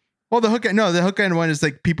 Well, the hook hand one is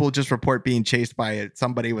like people just report being chased by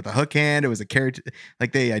somebody with a hook hand. It was a character,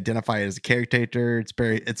 like they identify it as a caretaker.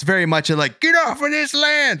 It's very much a like, get off of this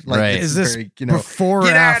land. Like, Right. Is this very, before or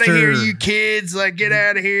get out after? of here, you kids! Like, get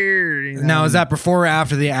out of here. You know? Now, is that before or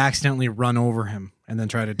after they accidentally run over him and then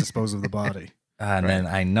try to dispose of the body? And then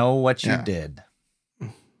I know what you Yeah. did.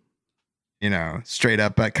 Straight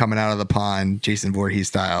up coming out of the pond, Jason Voorhees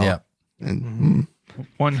style. Yeah. And,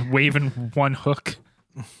 One waving one hook.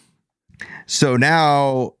 So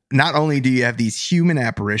now, not only do you have these human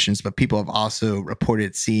apparitions, but people have also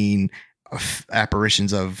reported seeing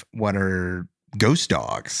apparitions of what are ghost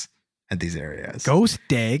dogs at these areas. Ghost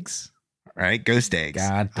dags. Right? Ghost eggs.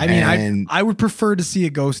 God. I mean, And- I would prefer to see a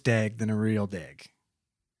ghost dag than a real dag.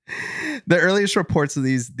 The earliest reports of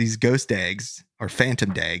these ghost eggs or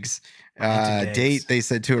phantom dags date, they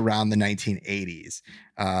said, to around the 1980s.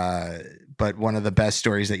 But one of the best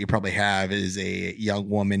stories that you probably have is a young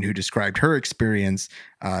woman who described her experience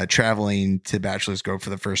traveling to Bachelor's Grove for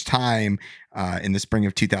the first time in the spring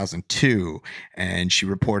of 2002. And she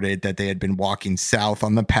reported that they had been walking south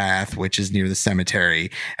on the path, which is near the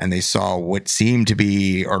cemetery, and they saw what seemed to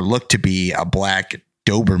be or looked to be a black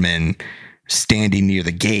Doberman standing near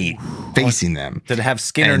the gate facing them. Did it have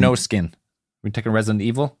skin or And- no skin? We taking Resident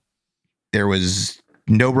Evil? There was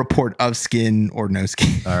no report of skin or no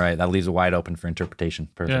skin. All right, that leaves it wide open for interpretation.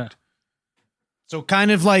 Perfect. Yeah. So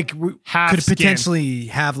kind of like Half could skin. potentially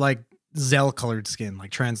have like Zell colored skin,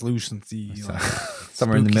 like translucency, like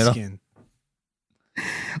Somewhere in the spooky middle. Skin.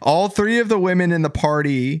 All three of the women in the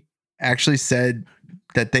party actually said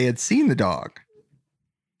that they had seen the dog.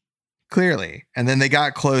 Clearly. And then they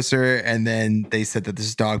got closer, and then they said that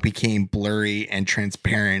this dog became blurry and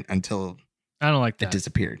transparent until I don't like it that.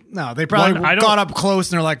 disappeared. No, they probably I don't- got up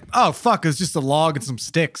close and they're like, "Oh fuck, it's just a log and some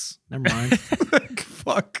sticks." Never mind.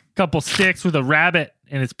 Fuck. Couple sticks with a rabbit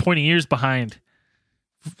and its pointy ears behind.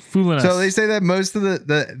 Fooling us. So they say that most of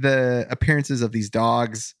the appearances of these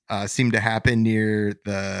dogs seem to happen near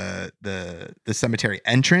the cemetery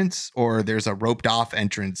entrance, or there's a roped off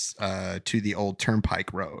entrance to the old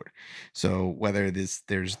turnpike road. So whether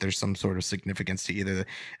there's some sort of significance to either,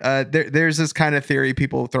 there's this kind of theory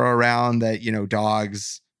people throw around that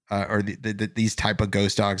dogs. Or these type of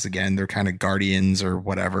ghost dogs, again, they're kind of guardians or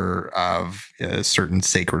whatever of certain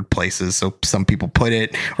sacred places. So some people put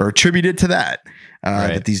it or attribute it to that,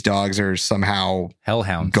 Right. that these dogs are somehow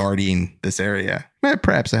Hellhounds. guarding this area.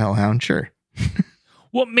 Perhaps a hellhound, sure.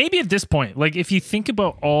 Well, maybe at this point, like if you think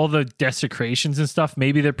about all the desecrations and stuff,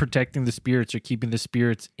 maybe they're protecting the spirits or keeping the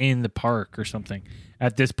spirits in the park or something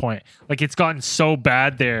at this point. Like it's gotten so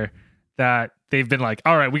bad there that they've been like,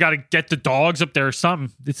 all right, we got to get the dogs up there or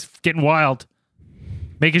something. It's getting wild.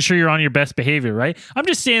 Making sure you're on your best behavior, right? I'm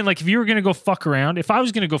just saying, like, if you were going to go fuck around, if I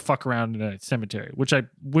was going to go fuck around in a cemetery, which I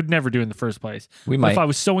would never do in the first place. We But might. if I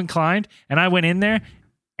was so inclined and I went in there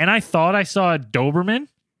and I thought I saw a Doberman,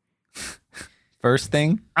 First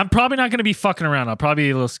thing, I'm probably not going to be fucking around. I'll probably be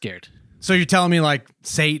a little scared. So you're telling me like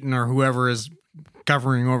Satan or whoever is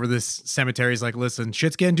covering over this cemetery is like, listen,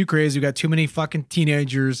 shit's getting too crazy. We got too many fucking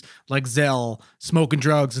teenagers like Zell smoking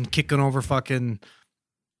drugs and kicking over fucking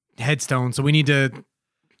headstones. So we need to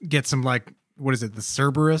get some like, what is it? The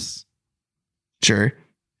Cerberus Sure.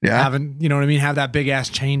 Yeah. having, you know what I mean? Have that big ass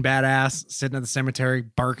chain badass sitting at the cemetery,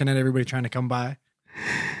 barking at everybody trying to come by.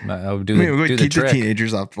 I would I do mean, the, we would do the keep the trick.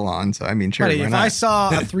 teenagers off the lawn. So, I mean, sure. Buddy, why if not? I saw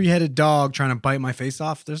a 3-headed dog trying to bite my face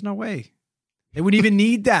off, there's no way. They wouldn't even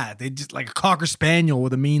need that. They just like a cocker spaniel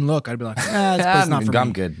with a mean look. I'd be like, this place not for I'm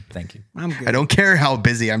me. good. Thank you. I'm good. I don't care how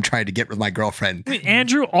busy I'm trying to get with my girlfriend. I mean,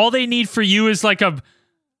 Andrew, all they need for you is like a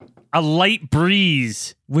light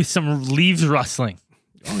breeze with some leaves rustling.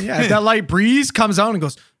 Oh yeah, if that light breeze comes out and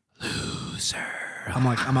goes, sir. I'm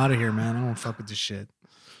like, I'm out of here, man. I don't want to fuck with this shit.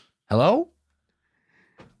 Hello?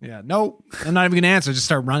 Yeah, no, I'm not even gonna answer. Just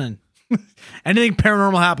start running. Anything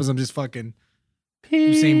paranormal happens, I'm just fucking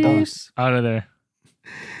Usain Bolt. Out of there.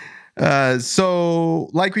 So,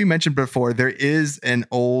 like we mentioned before, there is an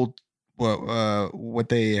old, what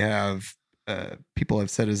they have, people have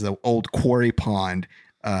said is an old quarry pond,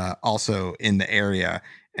 also in the area,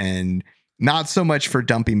 and not so much for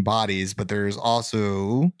dumping bodies, but there's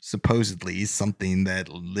also supposedly something that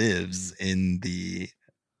lives in the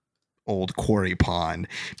old quarry pond.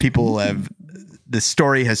 People have, the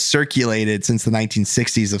story has circulated since the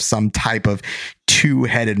 1960s of some type of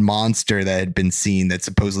two-headed monster that had been seen that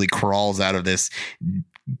supposedly crawls out of this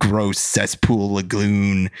gross cesspool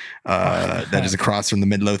lagoon that is across from the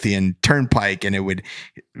Midlothian Turnpike. And it would,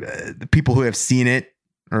 the people who have seen it,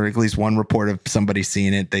 or at least one report of somebody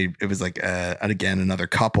seeing it, it was like, and again, another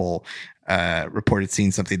couple reported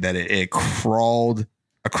seeing something that it crawled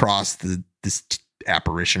across this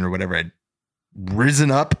apparition or whatever, had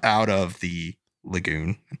risen up out of the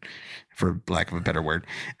lagoon, for lack of a better word,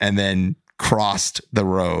 and then crossed the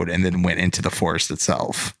road and then went into the forest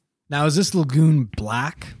itself. Now, is this lagoon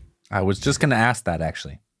black? I was just going to ask that,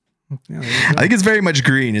 actually. Yeah, I think it's very much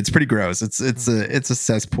green. It's pretty gross. It's a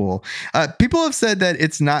cesspool. People have said that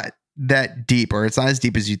it's not that deep, or it's not as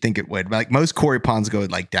deep as you think it would. Like most quarry ponds go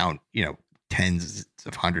like down, tens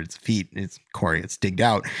of hundreds of feet. It's quarry, it's digged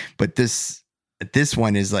out. But this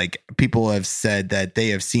one is like, people have said that they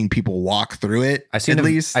have seen people walk through it. I seen a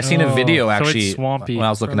video so actually it's swampy. when I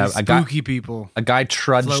was looking at spooky people. A guy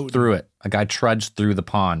trudged floating through it. A guy trudged through the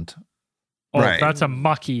pond. Oh, Right. That's a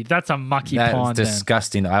mucky That pond. is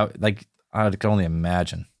disgusting. I can only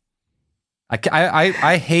imagine.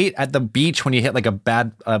 I hate at the beach when you hit like a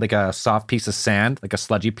bad, like a soft piece of sand, like a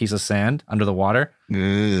sludgy piece of sand under the water. Ugh.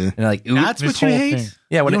 And like, ooh, That's this what you whole hate? thing.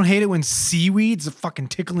 yeah. You When don't hate it when seaweed's fucking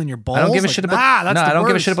tickling your balls? I don't give a Like, shit about. that's no, the I don't give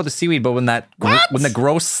a worst. shit about the seaweed, but when when the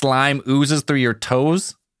gross slime oozes through your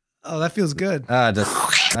toes, Oh, that feels good.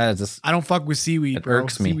 just I don't fuck with seaweed, It bro.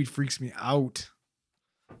 irks me. Seaweed freaks me out.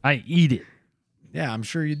 I eat it. Yeah, I'm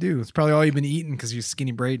sure you do. It's probably all you've been eating because you're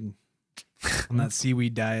skinny Braden on that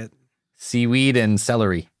seaweed diet. seaweed and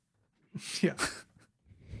celery. Yeah.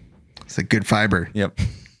 It's a good fiber. Yep.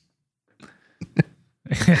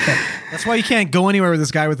 That's why you can't go anywhere with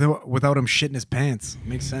this guy without him shitting his pants.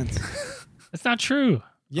 Makes sense. That's not true.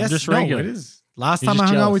 Yes, just no, regular. it is. Last You're time I just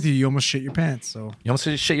hung out jealous. with you, you almost shit your pants. So You almost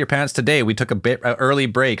shit your pants today. We took a early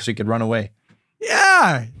break so you could run away.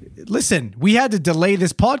 yeah, listen, we had to delay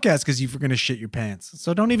this podcast because you were going to shit your pants.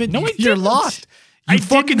 So don't even. No, I you're didn't. lost. I You did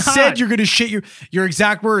fucking not. said you're going to shit your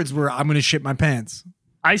exact words were, "I'm going to shit my pants."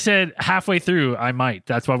 I said halfway through I might.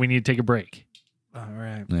 That's why we need to take a break. All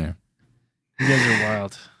right. Yeah. You guys are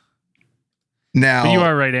wild. Now, But you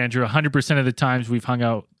are right, Andrew. 100% of the times we've hung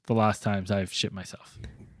out, the last times I've shit myself,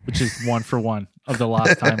 which is 1 for 1 of the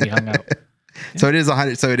last time we hung out. so it is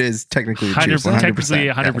 100. So it is technically true. 100%, 100%. technically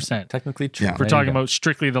Yeah. 100%. Technically true. Yeah. We're There you talking go. about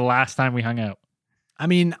strictly the last time we hung out. I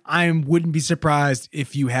mean, I wouldn't be surprised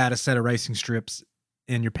if you had a set of ricing strips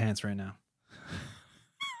in your pants right now.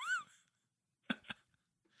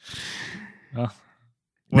 Well,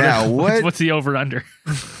 Now, what's the over under?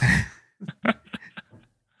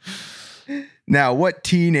 Now, what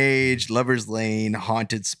teenage Lover's Lane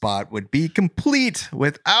haunted spot would be complete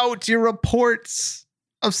without your reports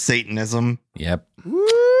of Satanism? Yep.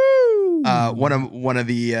 Woo! One of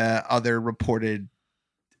the other reported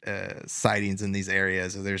sightings in these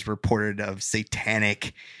areas. So there's reported of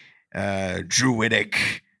satanic,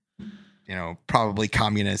 druidic, probably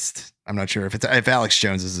communist. I'm not sure if Alex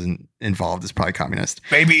Jones is involved. It's probably communist.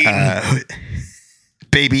 Baby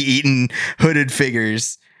eating hooded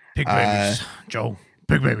figures. Pig babies, Joe.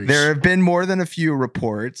 Pig babies. There have been more than a few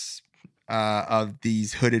reports of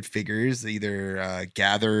these hooded figures, either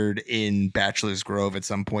gathered in Bachelor's Grove at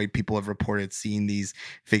some point. People have reported seeing these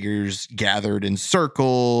figures gathered in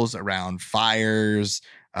circles around fires,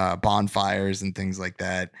 bonfires, and things like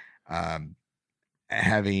that.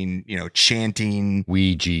 Having, chanting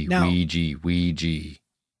Ouija, Now- Ouija.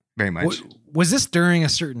 very much. Was this during a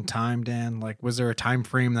certain time, Dan? Like, was there a time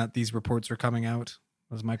frame that these reports were coming out?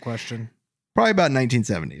 Was my question. Probably about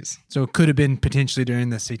 1970s, So it could have been potentially during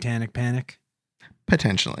the Satanic Panic.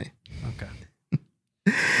 potentially. Okay.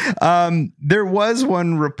 There was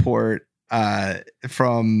one report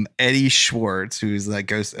from Eddie Schwartz, who's a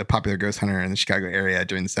popular ghost hunter in the Chicago area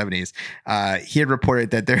during the 70s. He had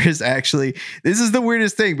reported that there is actually, this is the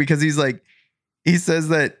weirdest thing, because he says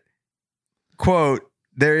that, quote,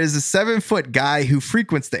 there is a 7-foot guy who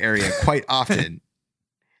frequents the area quite often.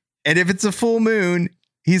 And if it's a full moon,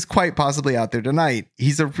 he's quite possibly out there tonight.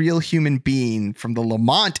 He's a real human being from the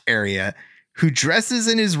Lamont area who dresses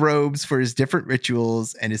in his robes for his different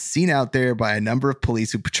rituals and is seen out there by a number of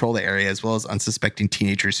police who patrol the area, as well as unsuspecting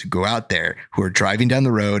teenagers who go out there, who are driving down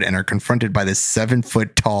the road and are confronted by this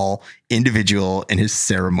 7-foot tall individual in his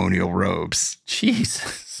ceremonial robes.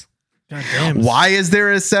 Jesus. God damn. Why is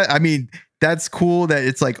there a set? I mean, that's cool that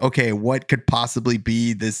it's like, okay, what could possibly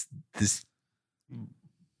be this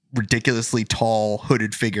ridiculously tall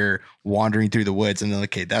hooded figure wandering through the woods? And then,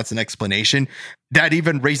 okay, that's an explanation. That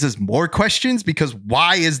even raises more questions, because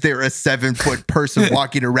why is there a 7-foot person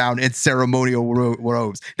walking around in ceremonial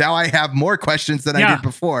robes? Now I have more questions than I did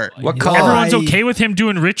before. What Yeah. color? Everyone's okay with him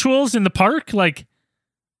doing rituals in the park? Like,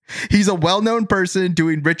 He's a well-known person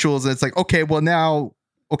doing rituals, and it's like, okay, well now,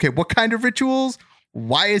 okay, what kind of rituals?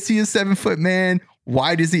 Why is he a 7-foot man?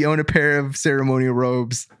 Why does he own a pair of ceremonial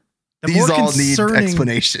robes? The These more all need concerning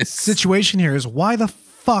explanations. situation here is, why the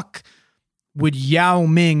fuck would Yao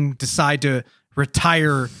Ming decide to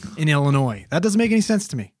retire in Illinois? That doesn't make any sense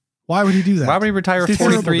to me. Why would he do that? Why would he retire He's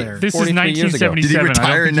 43, terrible there. this is 43 years ago? 1977. Did he I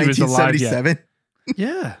retire don't in think he was alive yet. 1977?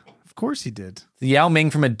 Yeah, of course he did. Yao Ming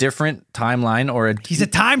from a different timeline, or He's a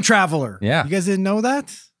time traveler. Yeah. You guys didn't know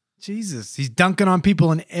that? Jesus. He's dunking on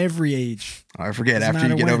people in every age. Oh, I forget. Doesn't After you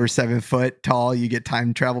matter get when. over 7 foot tall, you get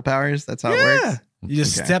time travel powers. That's how it works. You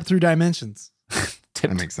just Okay. step through dimensions.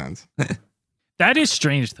 That makes sense. That is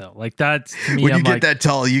strange, though. Like, that's to me, When I'm you get like, that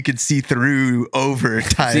tall, you can see through over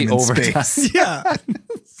time See and over space. Yeah.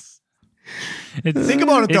 it's, Think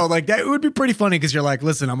about it though. it's- Like, that would be pretty funny, because you're like,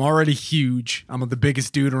 listen, I'm already huge. I'm the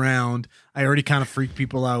biggest dude around. I already kind of freak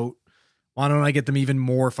people out. Why don't I get them even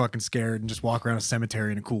more fucking scared and just walk around a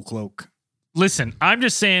cemetery in a cool cloak? Listen, I'm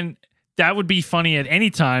just saying that would be funny at any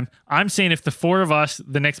time. I'm saying if the four of us,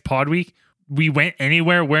 the next pod week, we went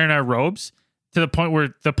anywhere wearing our robes to the point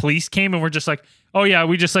where the police came and we're just like, oh yeah,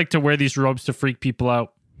 we just like to wear these robes to freak people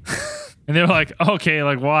out. And they were like, okay,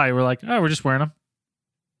 like why? We're like, oh, we're just wearing them.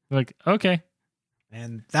 They're like, okay.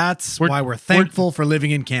 And that's We're- why we're thankful for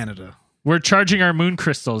living in Canada. We're charging our moon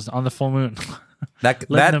crystals on the full moon. that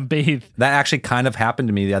Letting them bathe. that actually kind of happened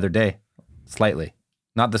to me the other day, slightly,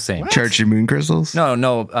 not the same. Charge your moon crystals? No.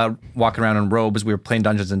 Walking around in robes. We were playing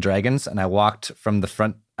Dungeons and Dragons, and I walked from the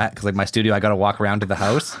front because like my studio, I got to walk around to the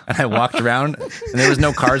house, and I walked around, and there was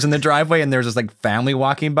no cars in the driveway, and there was this like family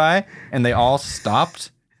walking by, and they all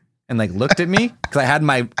stopped and like looked at me because I had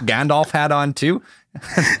my Gandalf hat on too.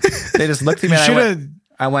 They just looked at me. And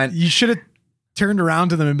I went. You should have turned around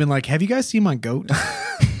to them and been like, have you guys seen my goat?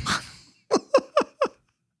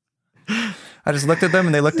 I just looked at them,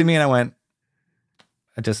 and they looked at me, and I went.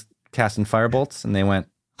 I just casting firebolts, and they went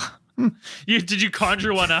Did you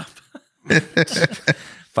conjure one up?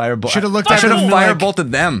 firebolt. Should've looked I at should have them like-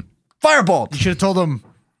 firebolted them. Firebolt. You should have told them,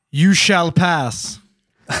 you shall pass.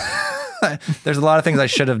 There's a lot of things I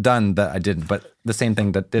should have done that I didn't, but the same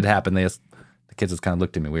thing that did happen. The kids just kind of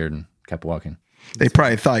looked at me weird and kept walking. They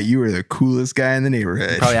probably thought you were the coolest guy in the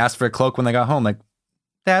neighborhood. Probably asked for a cloak when they got home. Like,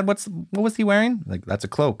 Dad, what was he wearing? Like, that's a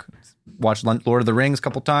cloak. Watched Lord of the Rings a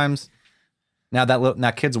couple times. Now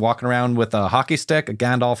that kid's walking around with a hockey stick, a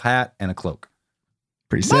Gandalf hat, and a cloak.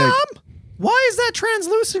 Pretty sick. Mom, why is that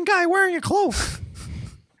translucent guy wearing a cloak?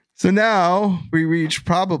 So now we reach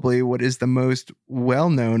probably what is the most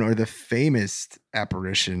well-known or the famous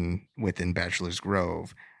apparition within Bachelor's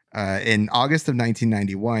Grove. In August of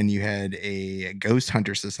 1991, you had a ghost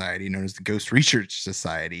hunter society known as the Ghost Research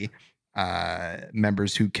Society,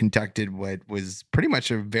 members who conducted what was pretty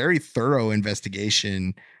much a very thorough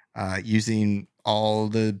investigation using all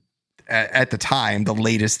the, at the time, the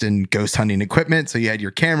latest in ghost hunting equipment. So you had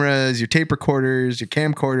your cameras, your tape recorders, your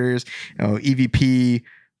camcorders, EVP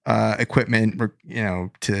equipment,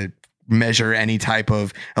 to measure any type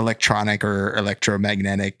of electronic or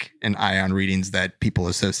electromagnetic and ion readings that people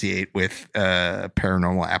associate with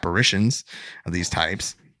paranormal apparitions of these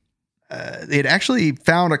types. They had actually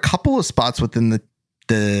found a couple of spots within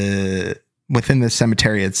the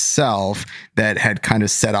cemetery itself that had kind of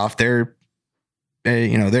set off their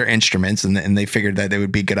instruments, and they figured that it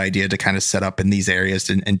would be a good idea to kind of set up in these areas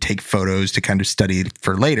and take photos to kind of study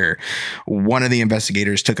for later. One of the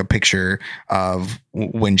investigators took a picture of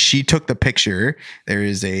when she took the picture.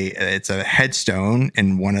 It's a headstone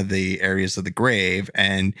in one of the areas of the grave,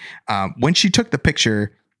 and when she took the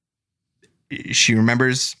picture, she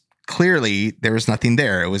remembers clearly there was nothing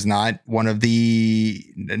there. It was not none of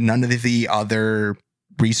the other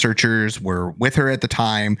researchers were with her at the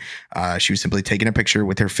time. She was simply taking a picture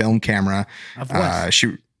with her film camera. Of what?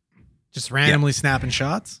 She Just randomly snapping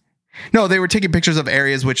shots? No, they were taking pictures of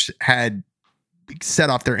areas which had set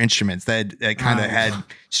off their instruments that kind of had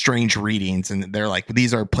strange readings, and they're like,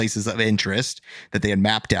 these are places of interest that they had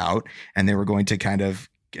mapped out, and they were going to kind of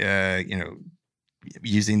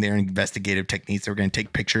using their investigative techniques, they were going to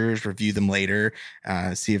take pictures, review them later,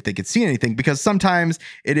 see if they could see anything, because sometimes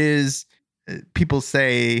it is people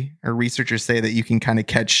say, or researchers say, that you can kind of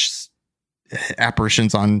catch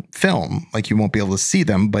apparitions on film. Like, you won't be able to see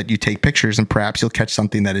them, but you take pictures and perhaps you'll catch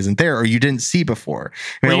something that isn't there or you didn't see before.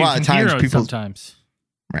 I mean, a lot of times people sometimes.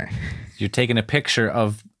 Right. You're taking a picture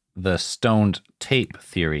of the stoned tape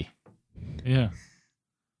theory. Yeah.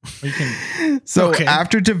 You can, so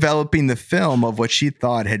after developing the film of what she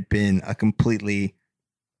thought had been a completely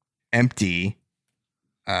empty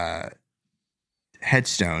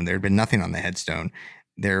headstone, there had been nothing on the headstone.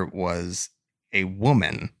 There was a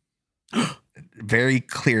woman, very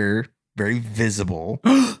clear, very visible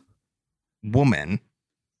woman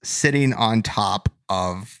sitting on top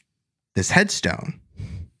of this headstone.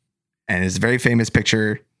 And it's a very famous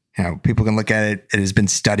picture. You know, people can look at it. It has been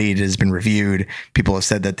studied. It has been reviewed. People have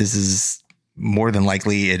said that this is more than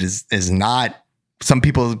likely it is not. Some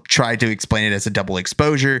people tried to explain it as a double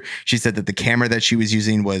exposure. She said that the camera that she was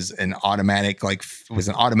using was an automatic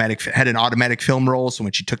film roll. So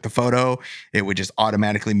when she took the photo, it would just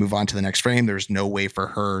automatically move on to the next frame. There's no way for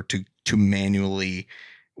her to manually,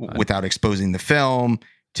 without exposing the film,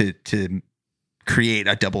 to create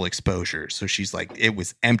a double exposure. So she's like, it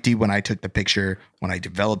was empty when I took the picture. When I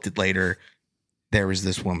developed it later, there was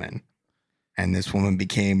this woman, and this woman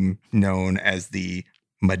became known as the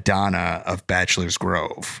Madonna of Bachelor's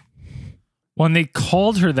Grove. When they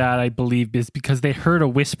called her that, I believe, is because they heard a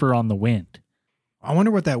whisper on the wind. I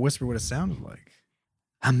wonder what that whisper would have sounded like.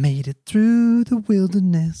 I made it through the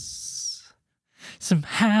wilderness.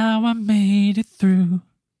 Somehow I made it through.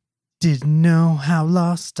 Didn't know how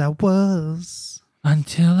lost I was.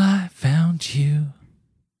 Until I found you.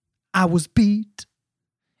 I was beat.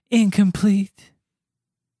 Incomplete.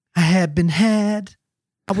 I had been had.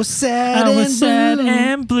 I was sad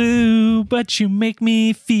and blue, but you make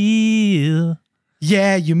me feel.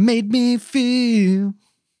 Yeah, you made me feel.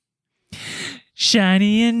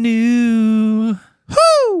 Shiny and new.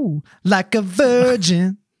 Whoo! Like a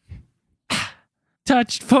virgin.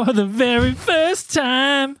 Touched for the very first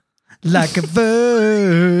time. Like a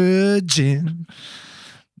virgin.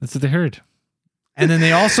 That's what they heard. And then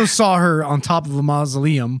they also saw her on top of a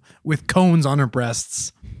mausoleum with cones on her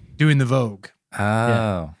breasts doing the Vogue. Oh.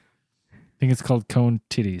 Yeah. I think it's called cone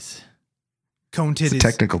titties. Cone titties. It's a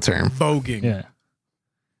technical term. Voguing. Yeah.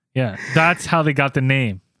 Yeah. That's how they got the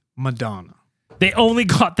name. Madonna. They only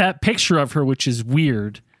got that picture of her, which is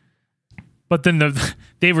weird. But then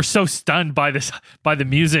they were so stunned by the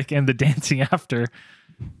music and the dancing after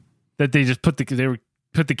that they just put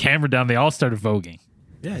the camera down. They all started voguing.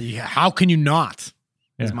 Yeah. How can you not?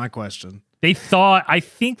 Is Yeah. my question. I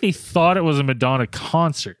think they thought it was a Madonna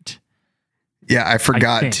concert. Yeah, I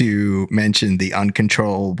forgot to mention the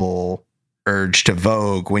uncontrollable urge to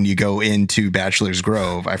vogue when you go into Bachelor's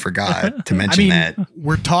Grove. I forgot to mention that.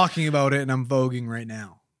 We're talking about it and I'm voguing right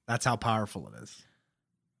now. That's how powerful it is.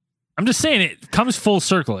 I'm just saying it comes full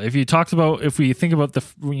circle. If we think about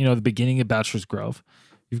the beginning of Bachelor's Grove,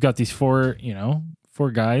 you've got these four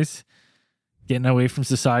guys getting away from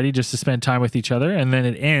society just to spend time with each other, and then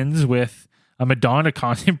it ends with a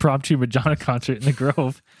impromptu Madonna concert in the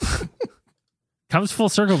Grove. Comes full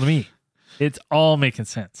circle to me. It's all making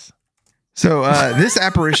sense. So this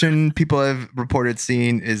apparition people have reported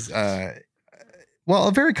seeing is a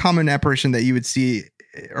very common apparition that you would see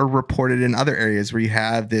or reported in other areas where you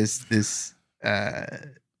have this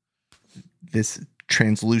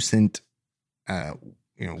translucent,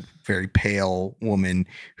 very pale woman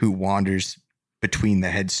who wanders between the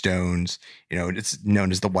headstones. It's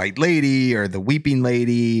known as the White Lady or the Weeping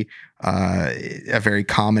Lady, a very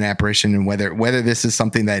common apparition. And whether this is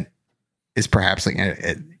something that is perhaps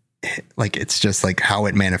like it's just like how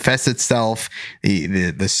it manifests itself,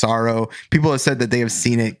 the sorrow. People have said that they have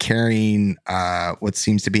seen it carrying what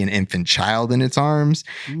seems to be an infant child in its arms.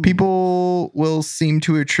 Ooh. People will seem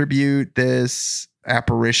to attribute this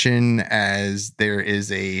apparition as there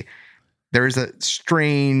is a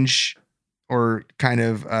strange or kind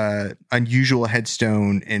of unusual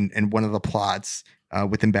headstone in one of the plots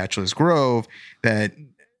within Bachelor's Grove that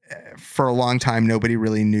for a long time nobody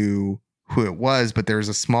really knew who it was, but there's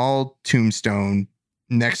a small tombstone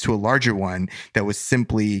next to a larger one that was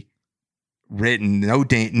simply written, no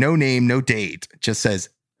name, no date, just says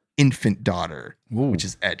infant daughter, which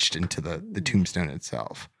is etched into the tombstone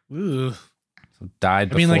itself. Ooh. So died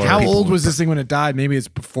before. I mean, like, how old was this thing when it died? Maybe it's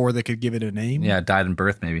before they could give it a name. Yeah, it died in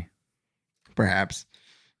birth, maybe. Perhaps.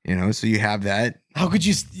 So you have that. How could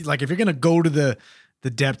you like if you're gonna go to the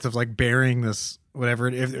depth of like burying this whatever,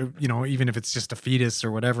 if even if it's just a fetus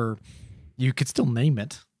or whatever, you could still name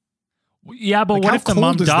it. Yeah, but Like, what how if the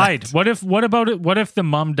mom cold is died? that? What about it? What if the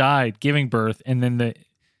mom died giving birth and then the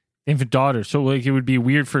infant daughter? So like it would be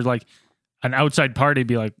weird for like an outside party to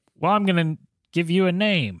be like, well, I'm gonna give you a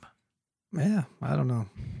name. Yeah, I don't know.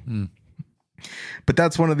 But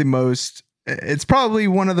that's it's probably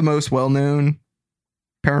one of the most well-known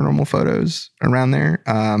paranormal photos around there.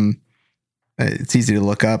 It's easy to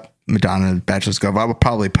look up Madonna Bachelor's Grove. I will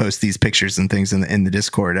probably post these pictures and things in the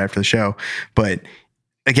Discord after the show. But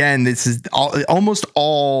again, this is almost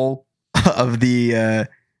all of the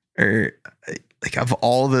of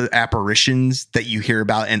all the apparitions that you hear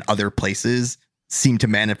about in other places seem to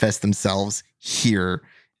manifest themselves here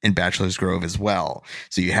in Bachelor's Grove as well.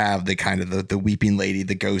 So you have the kind of the weeping lady,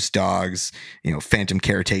 the ghost dogs, phantom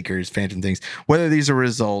caretakers, phantom things. Whether these are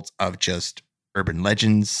results of just urban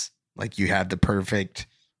legends, like you have the perfect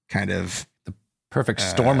kind of Perfect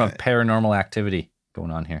storm of paranormal activity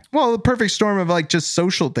going on here. well, the perfect storm of like just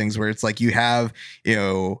social things where it's like you have,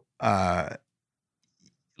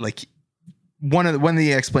 like one of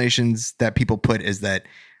the explanations that people put is that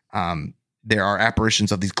there are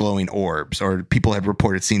apparitions of these glowing orbs, or people have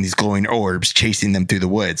reported seeing these glowing orbs chasing them through the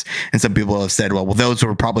woods. And some people have said, well, those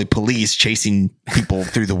were probably police chasing people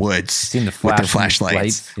through the woods Seen the with their flashing flashlights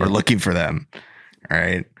lights, or yeah. looking for them. All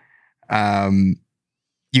right.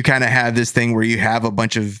 You kind of have this thing where you have a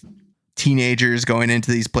bunch of teenagers going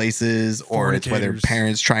into these places, or it's whether Fornicators.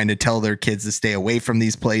 parents trying to tell their kids to stay away from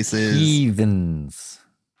these places. Heathens.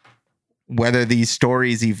 Whether these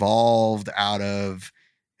stories evolved out of,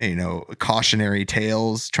 cautionary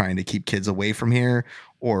tales trying to keep kids away from here,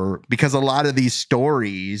 or because a lot of these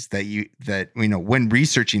stories when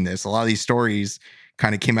researching this, a lot of these stories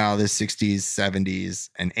kind of came out of the 60s, 70s,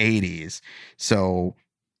 and 80s. So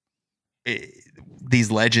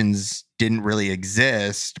these legends didn't really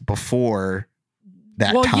exist before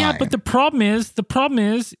that time. Yeah, but the problem is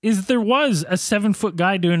there was a 7-foot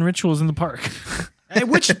guy doing rituals in the park.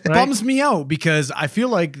 Which bums me out because I feel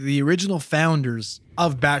like the original founders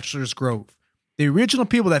of Bachelor's Grove, the original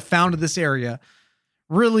people that founded this area,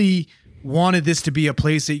 really wanted this to be a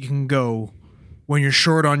place that you can go when you're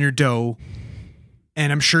short on your dough.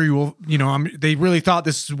 And I'm sure you will, they really thought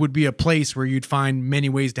this would be a place where you'd find many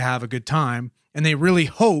ways to have a good time. And they really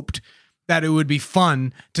hoped that it would be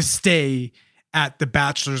fun to stay at the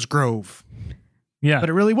Bachelor's Grove. Yeah. But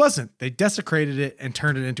it really wasn't. They desecrated it and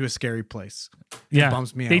turned it into a scary place. Yeah.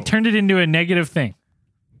 bums me They out. turned it into a negative thing.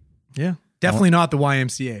 Yeah. Definitely not the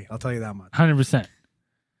YMCA. I'll tell you that much. 100%.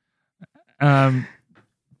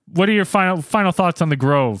 What are your final thoughts on the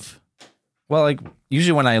Grove? Well, like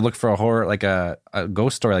usually when I look for a horror, like a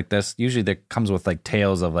ghost story like this, usually that comes with like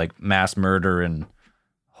tales of like mass murder and a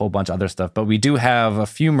whole bunch of other stuff. But we do have a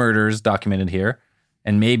few murders documented here,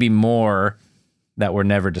 and maybe more that were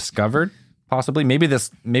never discovered. Possibly, maybe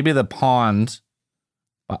the pond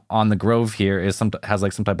on the Grove here has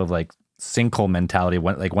like some type of like sinkhole mentality.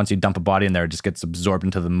 Like once you dump a body in there, it just gets absorbed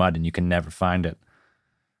into the mud and you can never find it.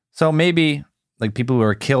 So maybe like people who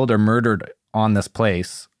are killed or murdered on this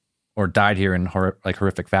place or died here in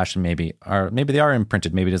horrific fashion, maybe they are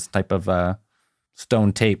imprinted. Maybe this type of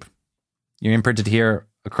stone tape. You're imprinted here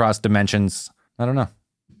across dimensions. I don't know.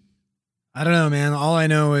 I don't know, man. All I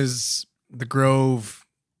know is the Grove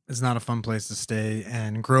is not a fun place to stay.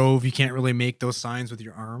 And Grove, you can't really make those signs with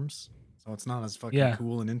your arms. So it's not as fucking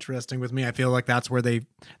cool and interesting with me. I feel like that's where they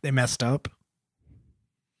messed up.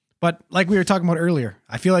 But like we were talking about earlier,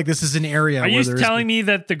 I feel like this is an area Are you telling me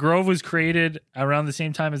that the Grove was created around the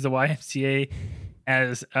same time as the YMCA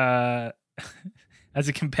as a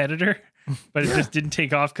competitor, but it just didn't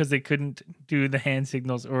take off because they couldn't do the hand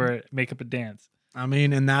signals or make up a dance? I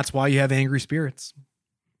mean, and that's why you have angry spirits.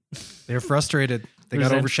 They're frustrated. They got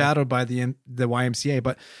Resentful. overshadowed by the YMCA,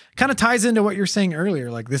 but kind of ties into what you're saying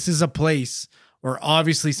earlier. Like this is a place where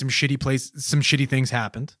obviously some shitty things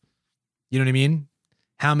happened. You know what I mean?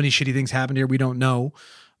 How many shitty things happened here, we don't know.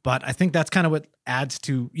 But I think that's kind of what adds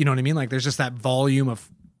to, you know what I mean? Like there's just that volume of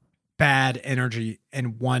bad energy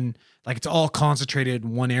in one, like it's all concentrated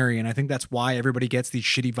in one area. And I think that's why everybody gets these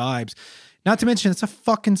shitty vibes. Not to mention it's a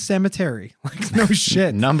fucking cemetery. Like no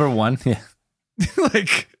shit. Number one, yeah.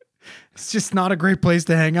 Like it's just not a great place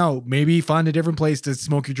to hang out. Maybe find a different place to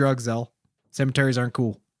smoke your drugs, Zell. Cemeteries aren't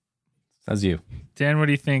cool. That's you. Dan, what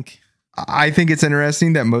do you think? I think it's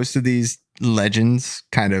interesting that most of these legends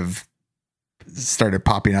kind of started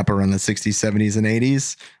popping up around the 60s, 70s, and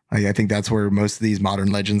 80s. Like, I think that's where most of these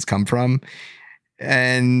modern legends come from.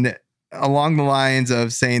 And along the lines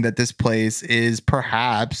of saying that this place is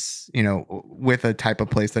perhaps, with a type of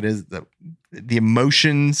place that is the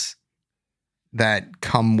emotions that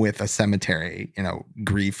come with a cemetery,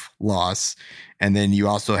 grief, loss. And then you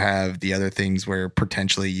also have the other things where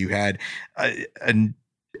potentially you had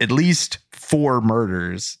at least 4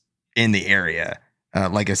 murders in the area.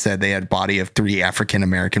 Like I said, they had body of 3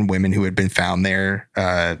 African-American women who had been found there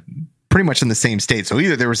pretty much in the same state. So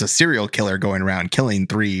either there was a serial killer going around killing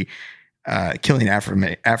 3 killing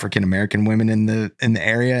African-American women in the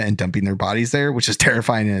area and dumping their bodies there, which is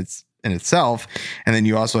terrifying in itself. And then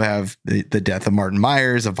you also have the death of Martin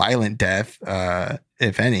Myers, a violent death,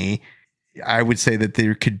 if any. I would say that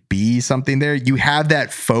there could be something there. You have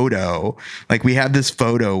that photo, like we have this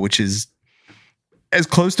photo, which is as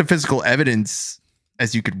close to physical evidence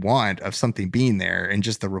as you could want of something being there, and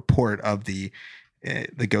just the report of the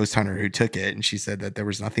ghost hunter who took it. And she said that there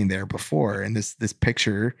was nothing there before. And this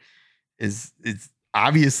picture is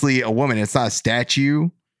obviously a woman. It's not a statue.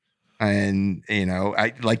 And,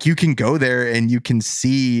 you can go there and you can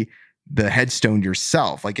see the headstone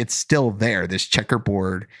yourself. Like it's still there, this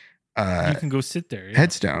checkerboard. You can go sit there. Yeah.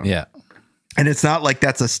 Headstone. Yeah. And it's not like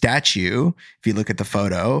that's a statue. If you look at the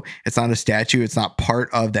photo, it's not a statue. It's not part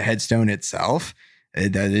of the headstone itself.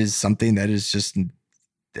 That is something that is just,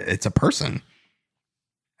 it's a person.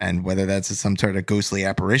 And whether that's some sort of ghostly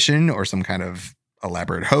apparition or some kind of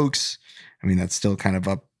elaborate hoax, I mean, that's still kind of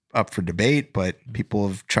up for debate, but people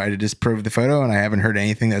have tried to disprove the photo, and I haven't heard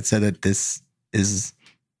anything that said that this is,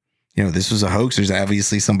 this was a hoax. There's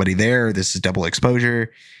obviously somebody there. This is double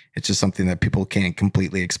exposure. It's just something that people can't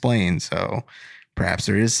completely explain. So perhaps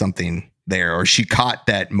there is something there, or she caught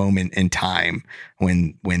that moment in time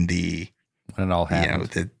when it all happened,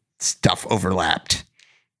 the stuff overlapped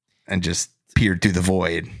and just peered through the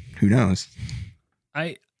void. Who knows?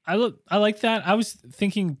 I like that. I was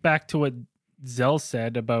thinking back to what Zell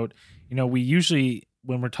said about, we usually,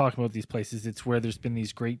 when we're talking about these places, it's where there's been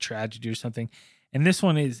these great tragedy or something. And this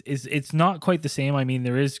one is it's not quite the same. I mean,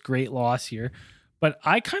 there is great loss here, but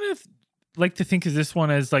I kind of like to think of this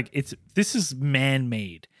one as like, this is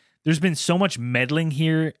man-made. There's been so much meddling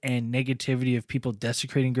here and negativity of people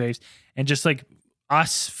desecrating graves, and just like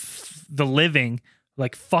us, the living,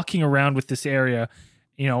 like fucking around with this area,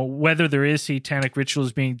 whether there is satanic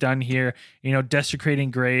rituals being done here,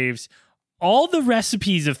 desecrating graves, all the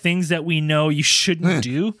recipes of things that we know you shouldn't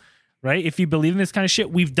do, right? If you believe in this kind of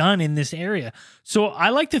shit, we've done in this area. So I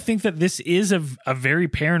like to think that this is a very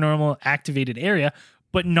paranormal activated area,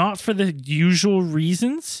 but not for the usual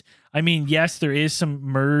reasons. I mean, yes, there is some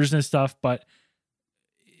murders and stuff, but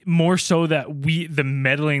more so that the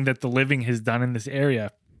meddling that the living has done in this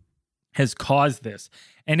area has caused this.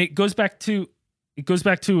 And it goes back to,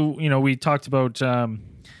 we talked about, I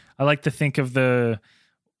like to think of the,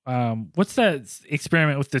 what's that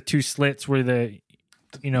experiment with the 2 slits where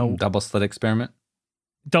double slit experiment,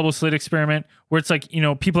 where it's like,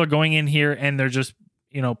 people are going in here and they're just,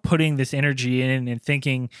 putting this energy in and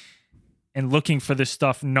thinking and looking for this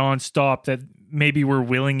stuff nonstop, that maybe we're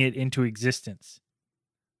willing it into existence.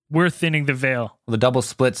 We're thinning the veil. Well, the double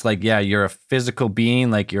splits, like, yeah, you're a physical being,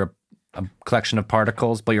 like you're a collection of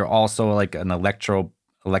particles, but you're also like an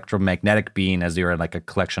electromagnetic being, as you're like a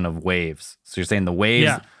collection of waves. So you're saying the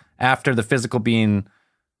waves, after the physical being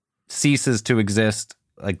ceases to exist,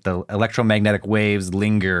 like the electromagnetic waves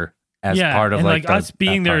linger as part of and like us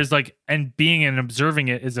being there is like, and being and observing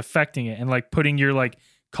it is affecting it, and like putting your like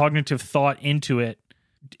cognitive thought into it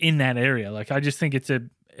in that area. Like, I just think it's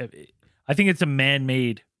a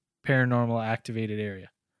man-made paranormal activated area.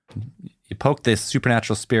 You poke the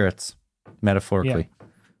supernatural spirits metaphorically. Yeah.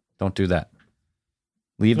 Don't do that.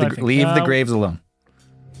 Leave the graves alone.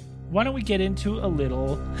 Why don't we get into a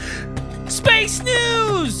little space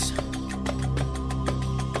news?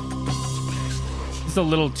 It's a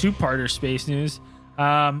little 2-parter space news.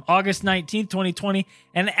 August 19th, 2020,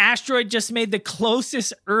 an asteroid just made the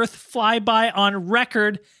closest Earth flyby on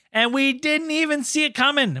record, and we didn't even see it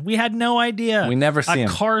coming. We had no idea. We never see him.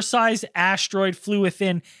 A car-sized asteroid flew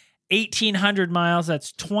within 1,800 miles.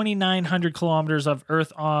 That's 2,900 kilometers of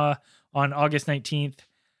Earth on August 19th.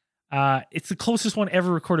 It's the closest one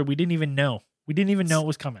ever recorded. We didn't even know. We didn't even know it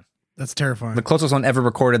was coming. That's terrifying. The closest one ever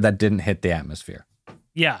recorded that didn't hit the atmosphere.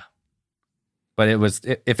 Yeah. But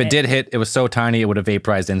if it did hit, it was so tiny it would have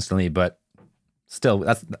vaporized instantly. But still,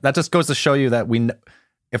 that just goes to show you that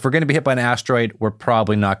if we're going to be hit by an asteroid, we're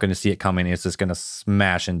probably not going to see it coming. It's just going to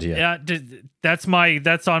smash into you. Yeah, that's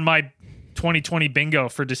on my 2020 bingo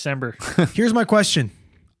for December. Here's my question: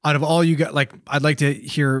 out of all you got, like, I'd like to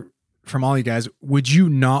hear from all you guys. Would you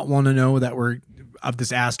not want to know that we're of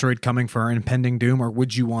this asteroid coming for our impending doom, or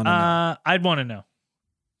would you want to know? I'd want to know.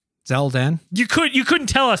 Zeldan? You couldn't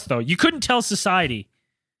tell us though. You couldn't tell society,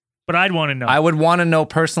 but I'd want to know. I would want to know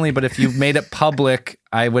personally, but if you made it public,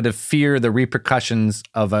 I would have fear the repercussions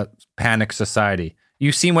of a panic society.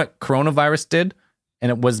 You've seen what coronavirus did,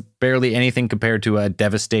 and it was barely anything compared to a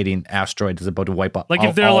devastating asteroid that's about to wipe out like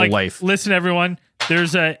if they're all like, life. listen, everyone,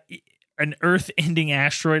 there's an Earth-ending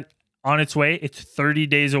asteroid on its way. It's 30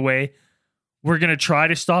 days away. We're gonna try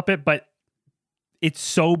to stop it, but it's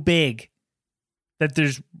so big that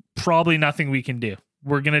there's probably nothing we can do.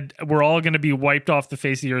 We're all gonna be wiped off the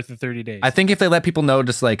face of the earth in 30 days. I think if they let people know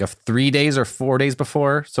just like 3 days or 4 days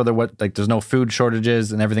before, so there's no food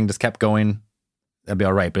shortages and everything just kept going, that'd be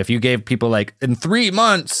all right. But if you gave people like in 3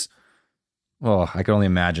 months, well, I can only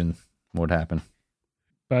imagine what would happen.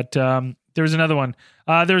 But there was another one.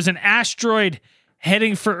 There was an asteroid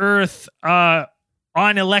heading for Earth on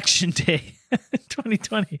election day,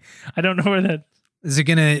 2020. I don't know where that. Is it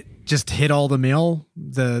gonna just hit all the mail,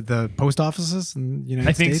 the post offices in the United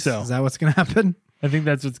I think States? so. Is that what's gonna happen? I think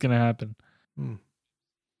that's what's gonna happen.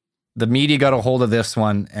 The media got a hold of this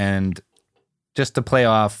one, and just to play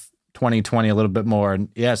off 2020 a little bit more. And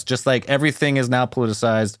yes, just like everything is now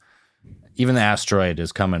politicized, even the asteroid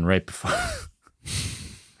is coming right before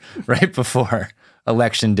right before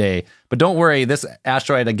election day. But don't worry, this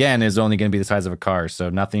asteroid again is only going to be the size of a car, so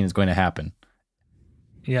nothing is going to happen.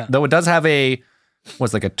 Yeah. Though it does have a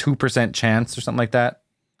 2% chance or something like that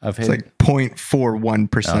of It's hitting. like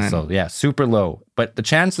 0.41%. So yeah, super low. But the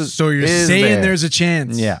chances. So you're is saying there. there's a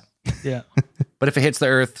chance? Yeah. Yeah. But if it hits the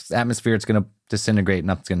Earth's atmosphere, it's going to disintegrate.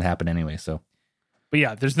 Nothing's going to happen anyway. So But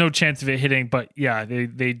yeah, there's no chance of it hitting. But yeah,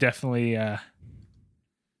 they definitely,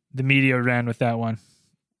 the media ran with that one.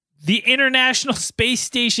 The International Space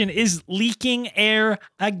Station is leaking air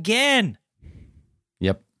again.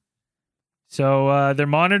 yep. So they're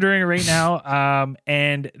monitoring it right now,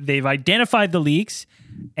 and they've identified the leaks,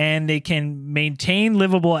 and they can maintain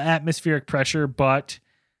livable atmospheric pressure. But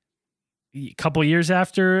a couple years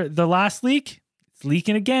after the last leak, it's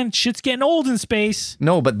leaking again. Shit's getting old in space.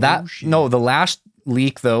 No, but the last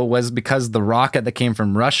leak though was because the rocket that came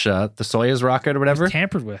from Russia, the Soyuz rocket or whatever,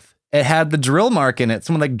 Tampered with. it had the drill mark in it.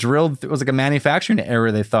 Someone like drilled. It was like a manufacturing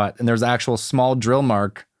error, they thought, and there was an actual small drill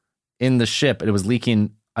mark in the ship, and it was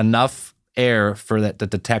leaking enough air for that to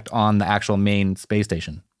detect on the actual main space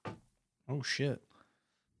station. Oh shit.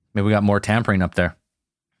 Maybe we got more tampering up there.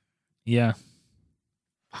 Yeah.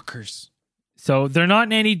 Fuckers. So they're not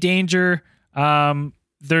in any danger.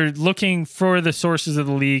 They're looking for the sources of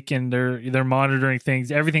the leak, and they're monitoring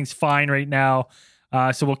things. Everything's fine right now.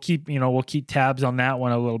 So we'll keep tabs on that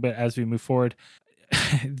one a little bit as we move forward.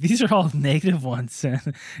 These are all negative ones.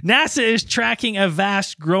 NASA is tracking a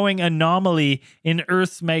vast growing anomaly in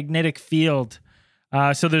Earth's magnetic field.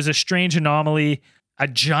 So there's a strange anomaly, a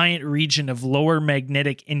giant region of lower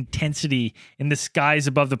magnetic intensity in the skies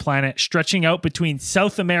above the planet, stretching out between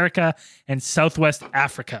South America and Southwest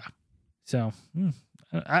Africa. So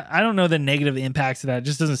I don't know the negative impacts of that. It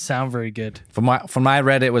just doesn't sound very good. From my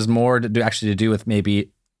read, it was more to do with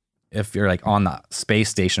maybe if you're like on the space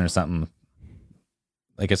station or something.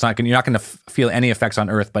 Like you're not going to feel any effects on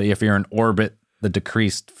Earth, but if you're in orbit, the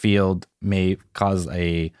decreased field may cause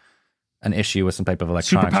an issue with some type of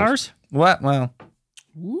electronics. Superpowers? What? Well,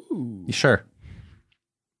 Ooh. sure.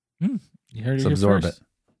 You heard it Let's here absorb first.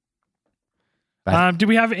 it.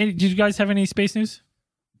 Did you guys have any space news?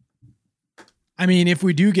 I mean, if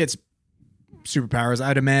we do get superpowers,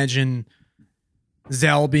 I'd imagine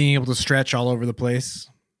Zell being able to stretch all over the place.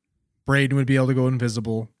 Braden would be able to go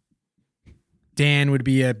invisible. Dan would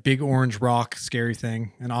be a big orange rock, scary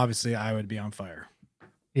thing, and obviously I would be on fire.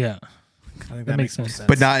 Yeah. I think That that makes makes more sense. sense.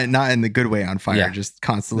 But not in the good way on fire, Yeah. just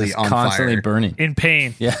constantly It's on constantly fire. burning. In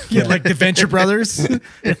pain. Yeah. yeah, like the Venture Brothers, the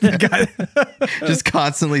guy Just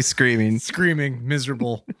constantly screaming. screaming,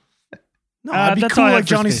 miserable. No, I'd be that's cool all I like have for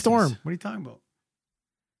Johnny space Storm. news. What are you talking about?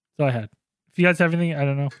 Go ahead. If you guys have anything, I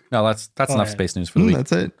don't know. No, that's Oh, enough yeah. space news for the week.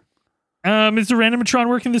 That's it. Is the Randomatron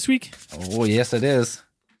working this week? Oh, yes, it is.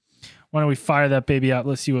 Why don't we fire that baby up?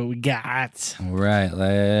 Let's see what we got. All right,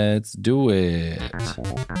 let's do it.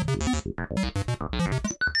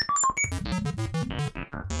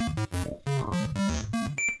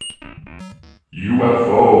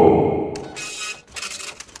 UFO.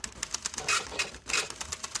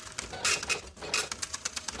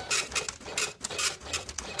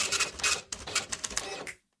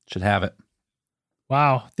 Should have it.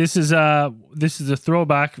 Wow, this is a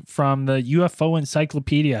throwback from the UFO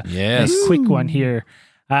Encyclopedia. Yes. Nice quick one here.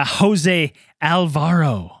 Jose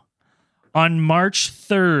Alvaro. On March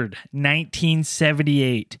 3rd,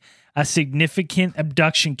 1978, a significant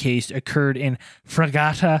abduction case occurred in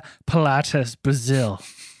Fragata Pilates, Brazil.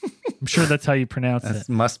 I'm sure that's how you pronounce it. That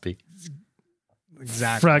must be.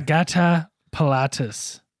 Exactly. Fragata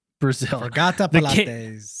Pilates, Brazil. Fragata The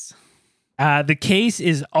Pilates. The case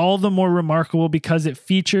is all the more remarkable because it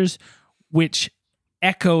features which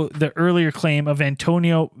echo the earlier claim of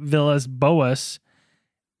Antonio Villas Boas.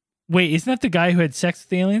 Wait, isn't that the guy who had sex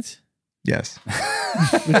with aliens? Yes.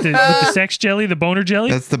 With the sex jelly, the boner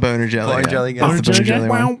jelly? That's the boner jelly. Boner jelly guy. That's the Boner boner jelly jelly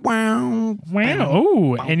guy? one. Wow.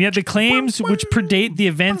 Oh, and yet the claims which predate the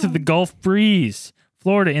events of the Gulf Breeze,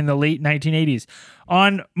 Florida, in the late 1980s.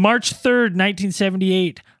 On March 3rd,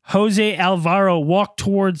 1978, Jose Alvaro walked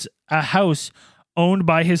towards a house owned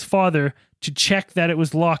by his father to check that it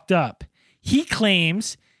was locked up. He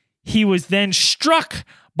claims he was then struck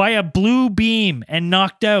by a blue beam and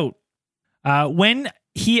knocked out. When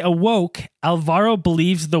he awoke, Alvaro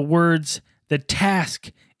believes the words, "the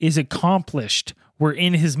task is accomplished," were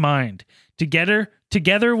in his mind,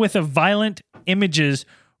 together with a violent images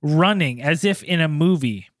running as if in a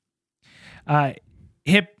movie.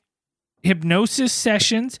 Hypnosis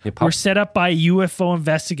sessions were set up by UFO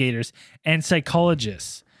investigators and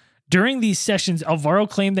psychologists. During these sessions, Alvaro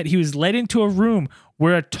claimed that he was led into a room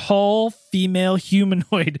where a tall female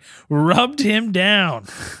humanoid rubbed him down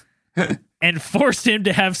and forced him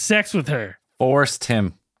to have sex with her. Forced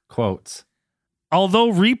him. Quotes. Although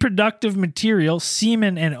reproductive material,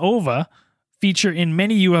 semen, and ova feature in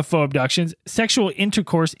many UFO abductions, sexual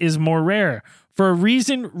intercourse is more rare, for a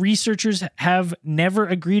reason researchers have never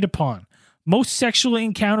agreed upon. Most sexual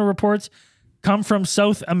encounter reports come from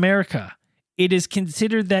South America. It is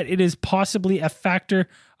considered that it is possibly a factor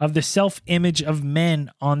of the self-image of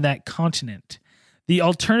men on that continent. The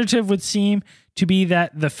alternative would seem to be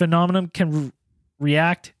that the phenomenon can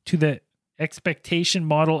react to the expectation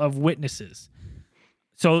model of witnesses.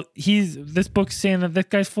 So this book's saying that this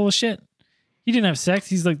guy's full of shit. He didn't have sex.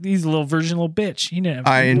 He's a little virgin, little bitch. He didn't have.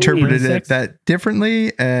 I interpreted sex. it that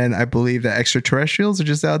differently, and I believe that extraterrestrials are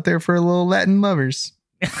just out there for little Latin lovers.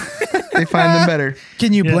 They find them better.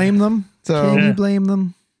 Can you blame them? So Can you blame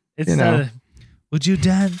them? It's you know. Would you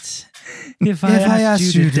dance if If I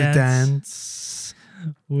asked you to dance,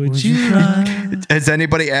 Would you run? has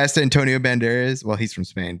anybody asked Antonio Banderas? Well, he's from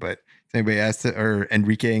Spain, but has anybody asked or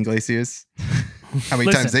Enrique Iglesias how many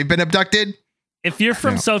Listen. times they've been abducted? If you're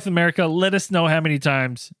from No. South America, let us know how many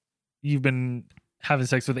times you've been having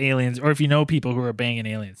sex with aliens, or if you know people who are banging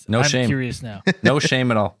aliens. No I'm shame. curious now. No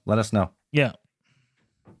shame at all. Let us know. Yeah.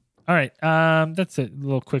 All right. That's it. A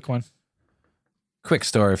little quick one. Quick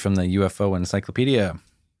story from the UFO Encyclopedia.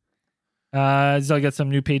 So I got some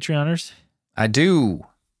new Patreoners. I do.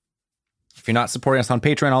 If you're not supporting us on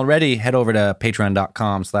Patreon already, head over to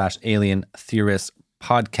patreon.com/Alien Theorist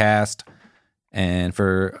Podcast. And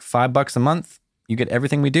for $5 a month, you get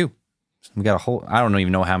everything we do. We got a whole, I don't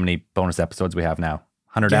even know how many bonus episodes we have now.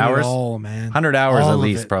 100 Get it hours? all, man. 100 hours All at of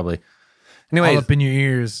least, it. probably. Anyway, All up in your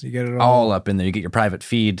ears. You get it all. all up in there. You get your private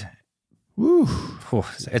feed. Woo. Whew,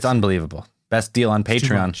 it's unbelievable. Best deal on Too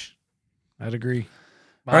Patreon. much. I'd agree.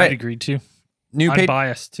 All right. I'd agree too. New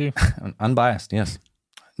Unbiased too. Unbiased, yes.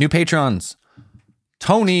 New patrons.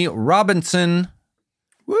 Tony Robinson.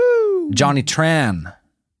 Woo. Johnny Tran.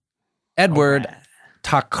 Edward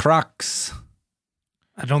Takrax.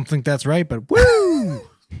 I don't think that's right, but woo.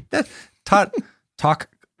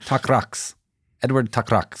 Takrax. Edward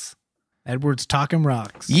Takrax. Edward's talking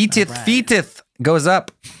rocks. Yeetith All right. Feetith goes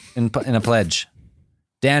up in a pledge.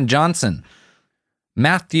 Dan Johnson.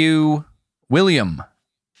 Matthew William.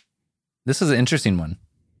 This is an interesting one.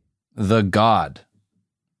 The God.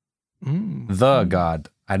 The God.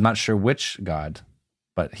 I'm not sure which God,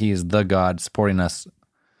 but he is the God supporting us.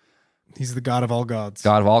 He's the god of all gods.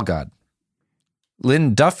 God of all God.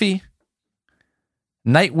 Lynn Duffy.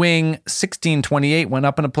 Nightwing 1628 went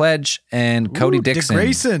up in a pledge. And Cody Ooh, Dixon. Dick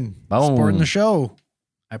Grayson. Boom. Supporting the show.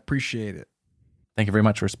 I appreciate it. Thank you very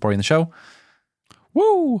much for supporting the show.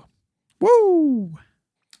 Woo. Woo.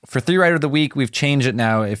 For Theory Writer of the Week, we've changed it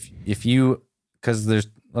now. If you, because there's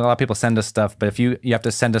a lot of people send us stuff, but if you have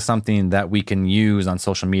to send us something that we can use on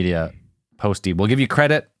social media, Posty, we'll give you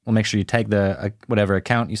credit. We'll make sure you tag the whatever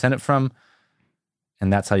account you send it from,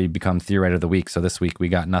 and that's how you become Theory Writer of the Week. So this week we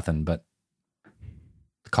got nothing, but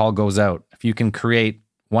the call goes out. If you can create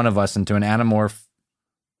one of us into an Animorph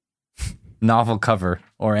novel cover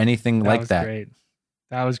or anything like that, Great.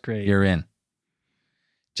 That was great. you're in.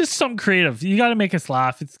 Just something creative. You got to make us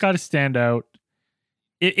laugh. It's got to stand out.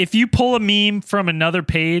 If you pull a meme from another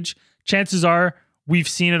page, chances are we've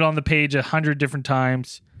seen it on the page 100 different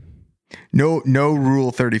times. No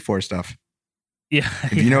Rule 34 stuff. Yeah.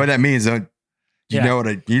 If you know what that means, don't Yeah.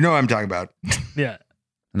 You know what I'm talking about. Yeah.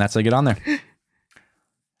 And that's how you get on there.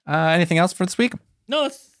 Anything else for this week? No,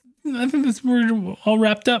 I think we're all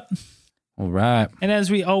wrapped up. All right. And as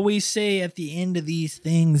we always say at the end of these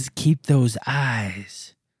things, keep those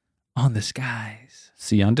eyes on the skies.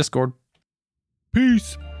 See you on Discord.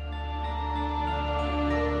 Peace.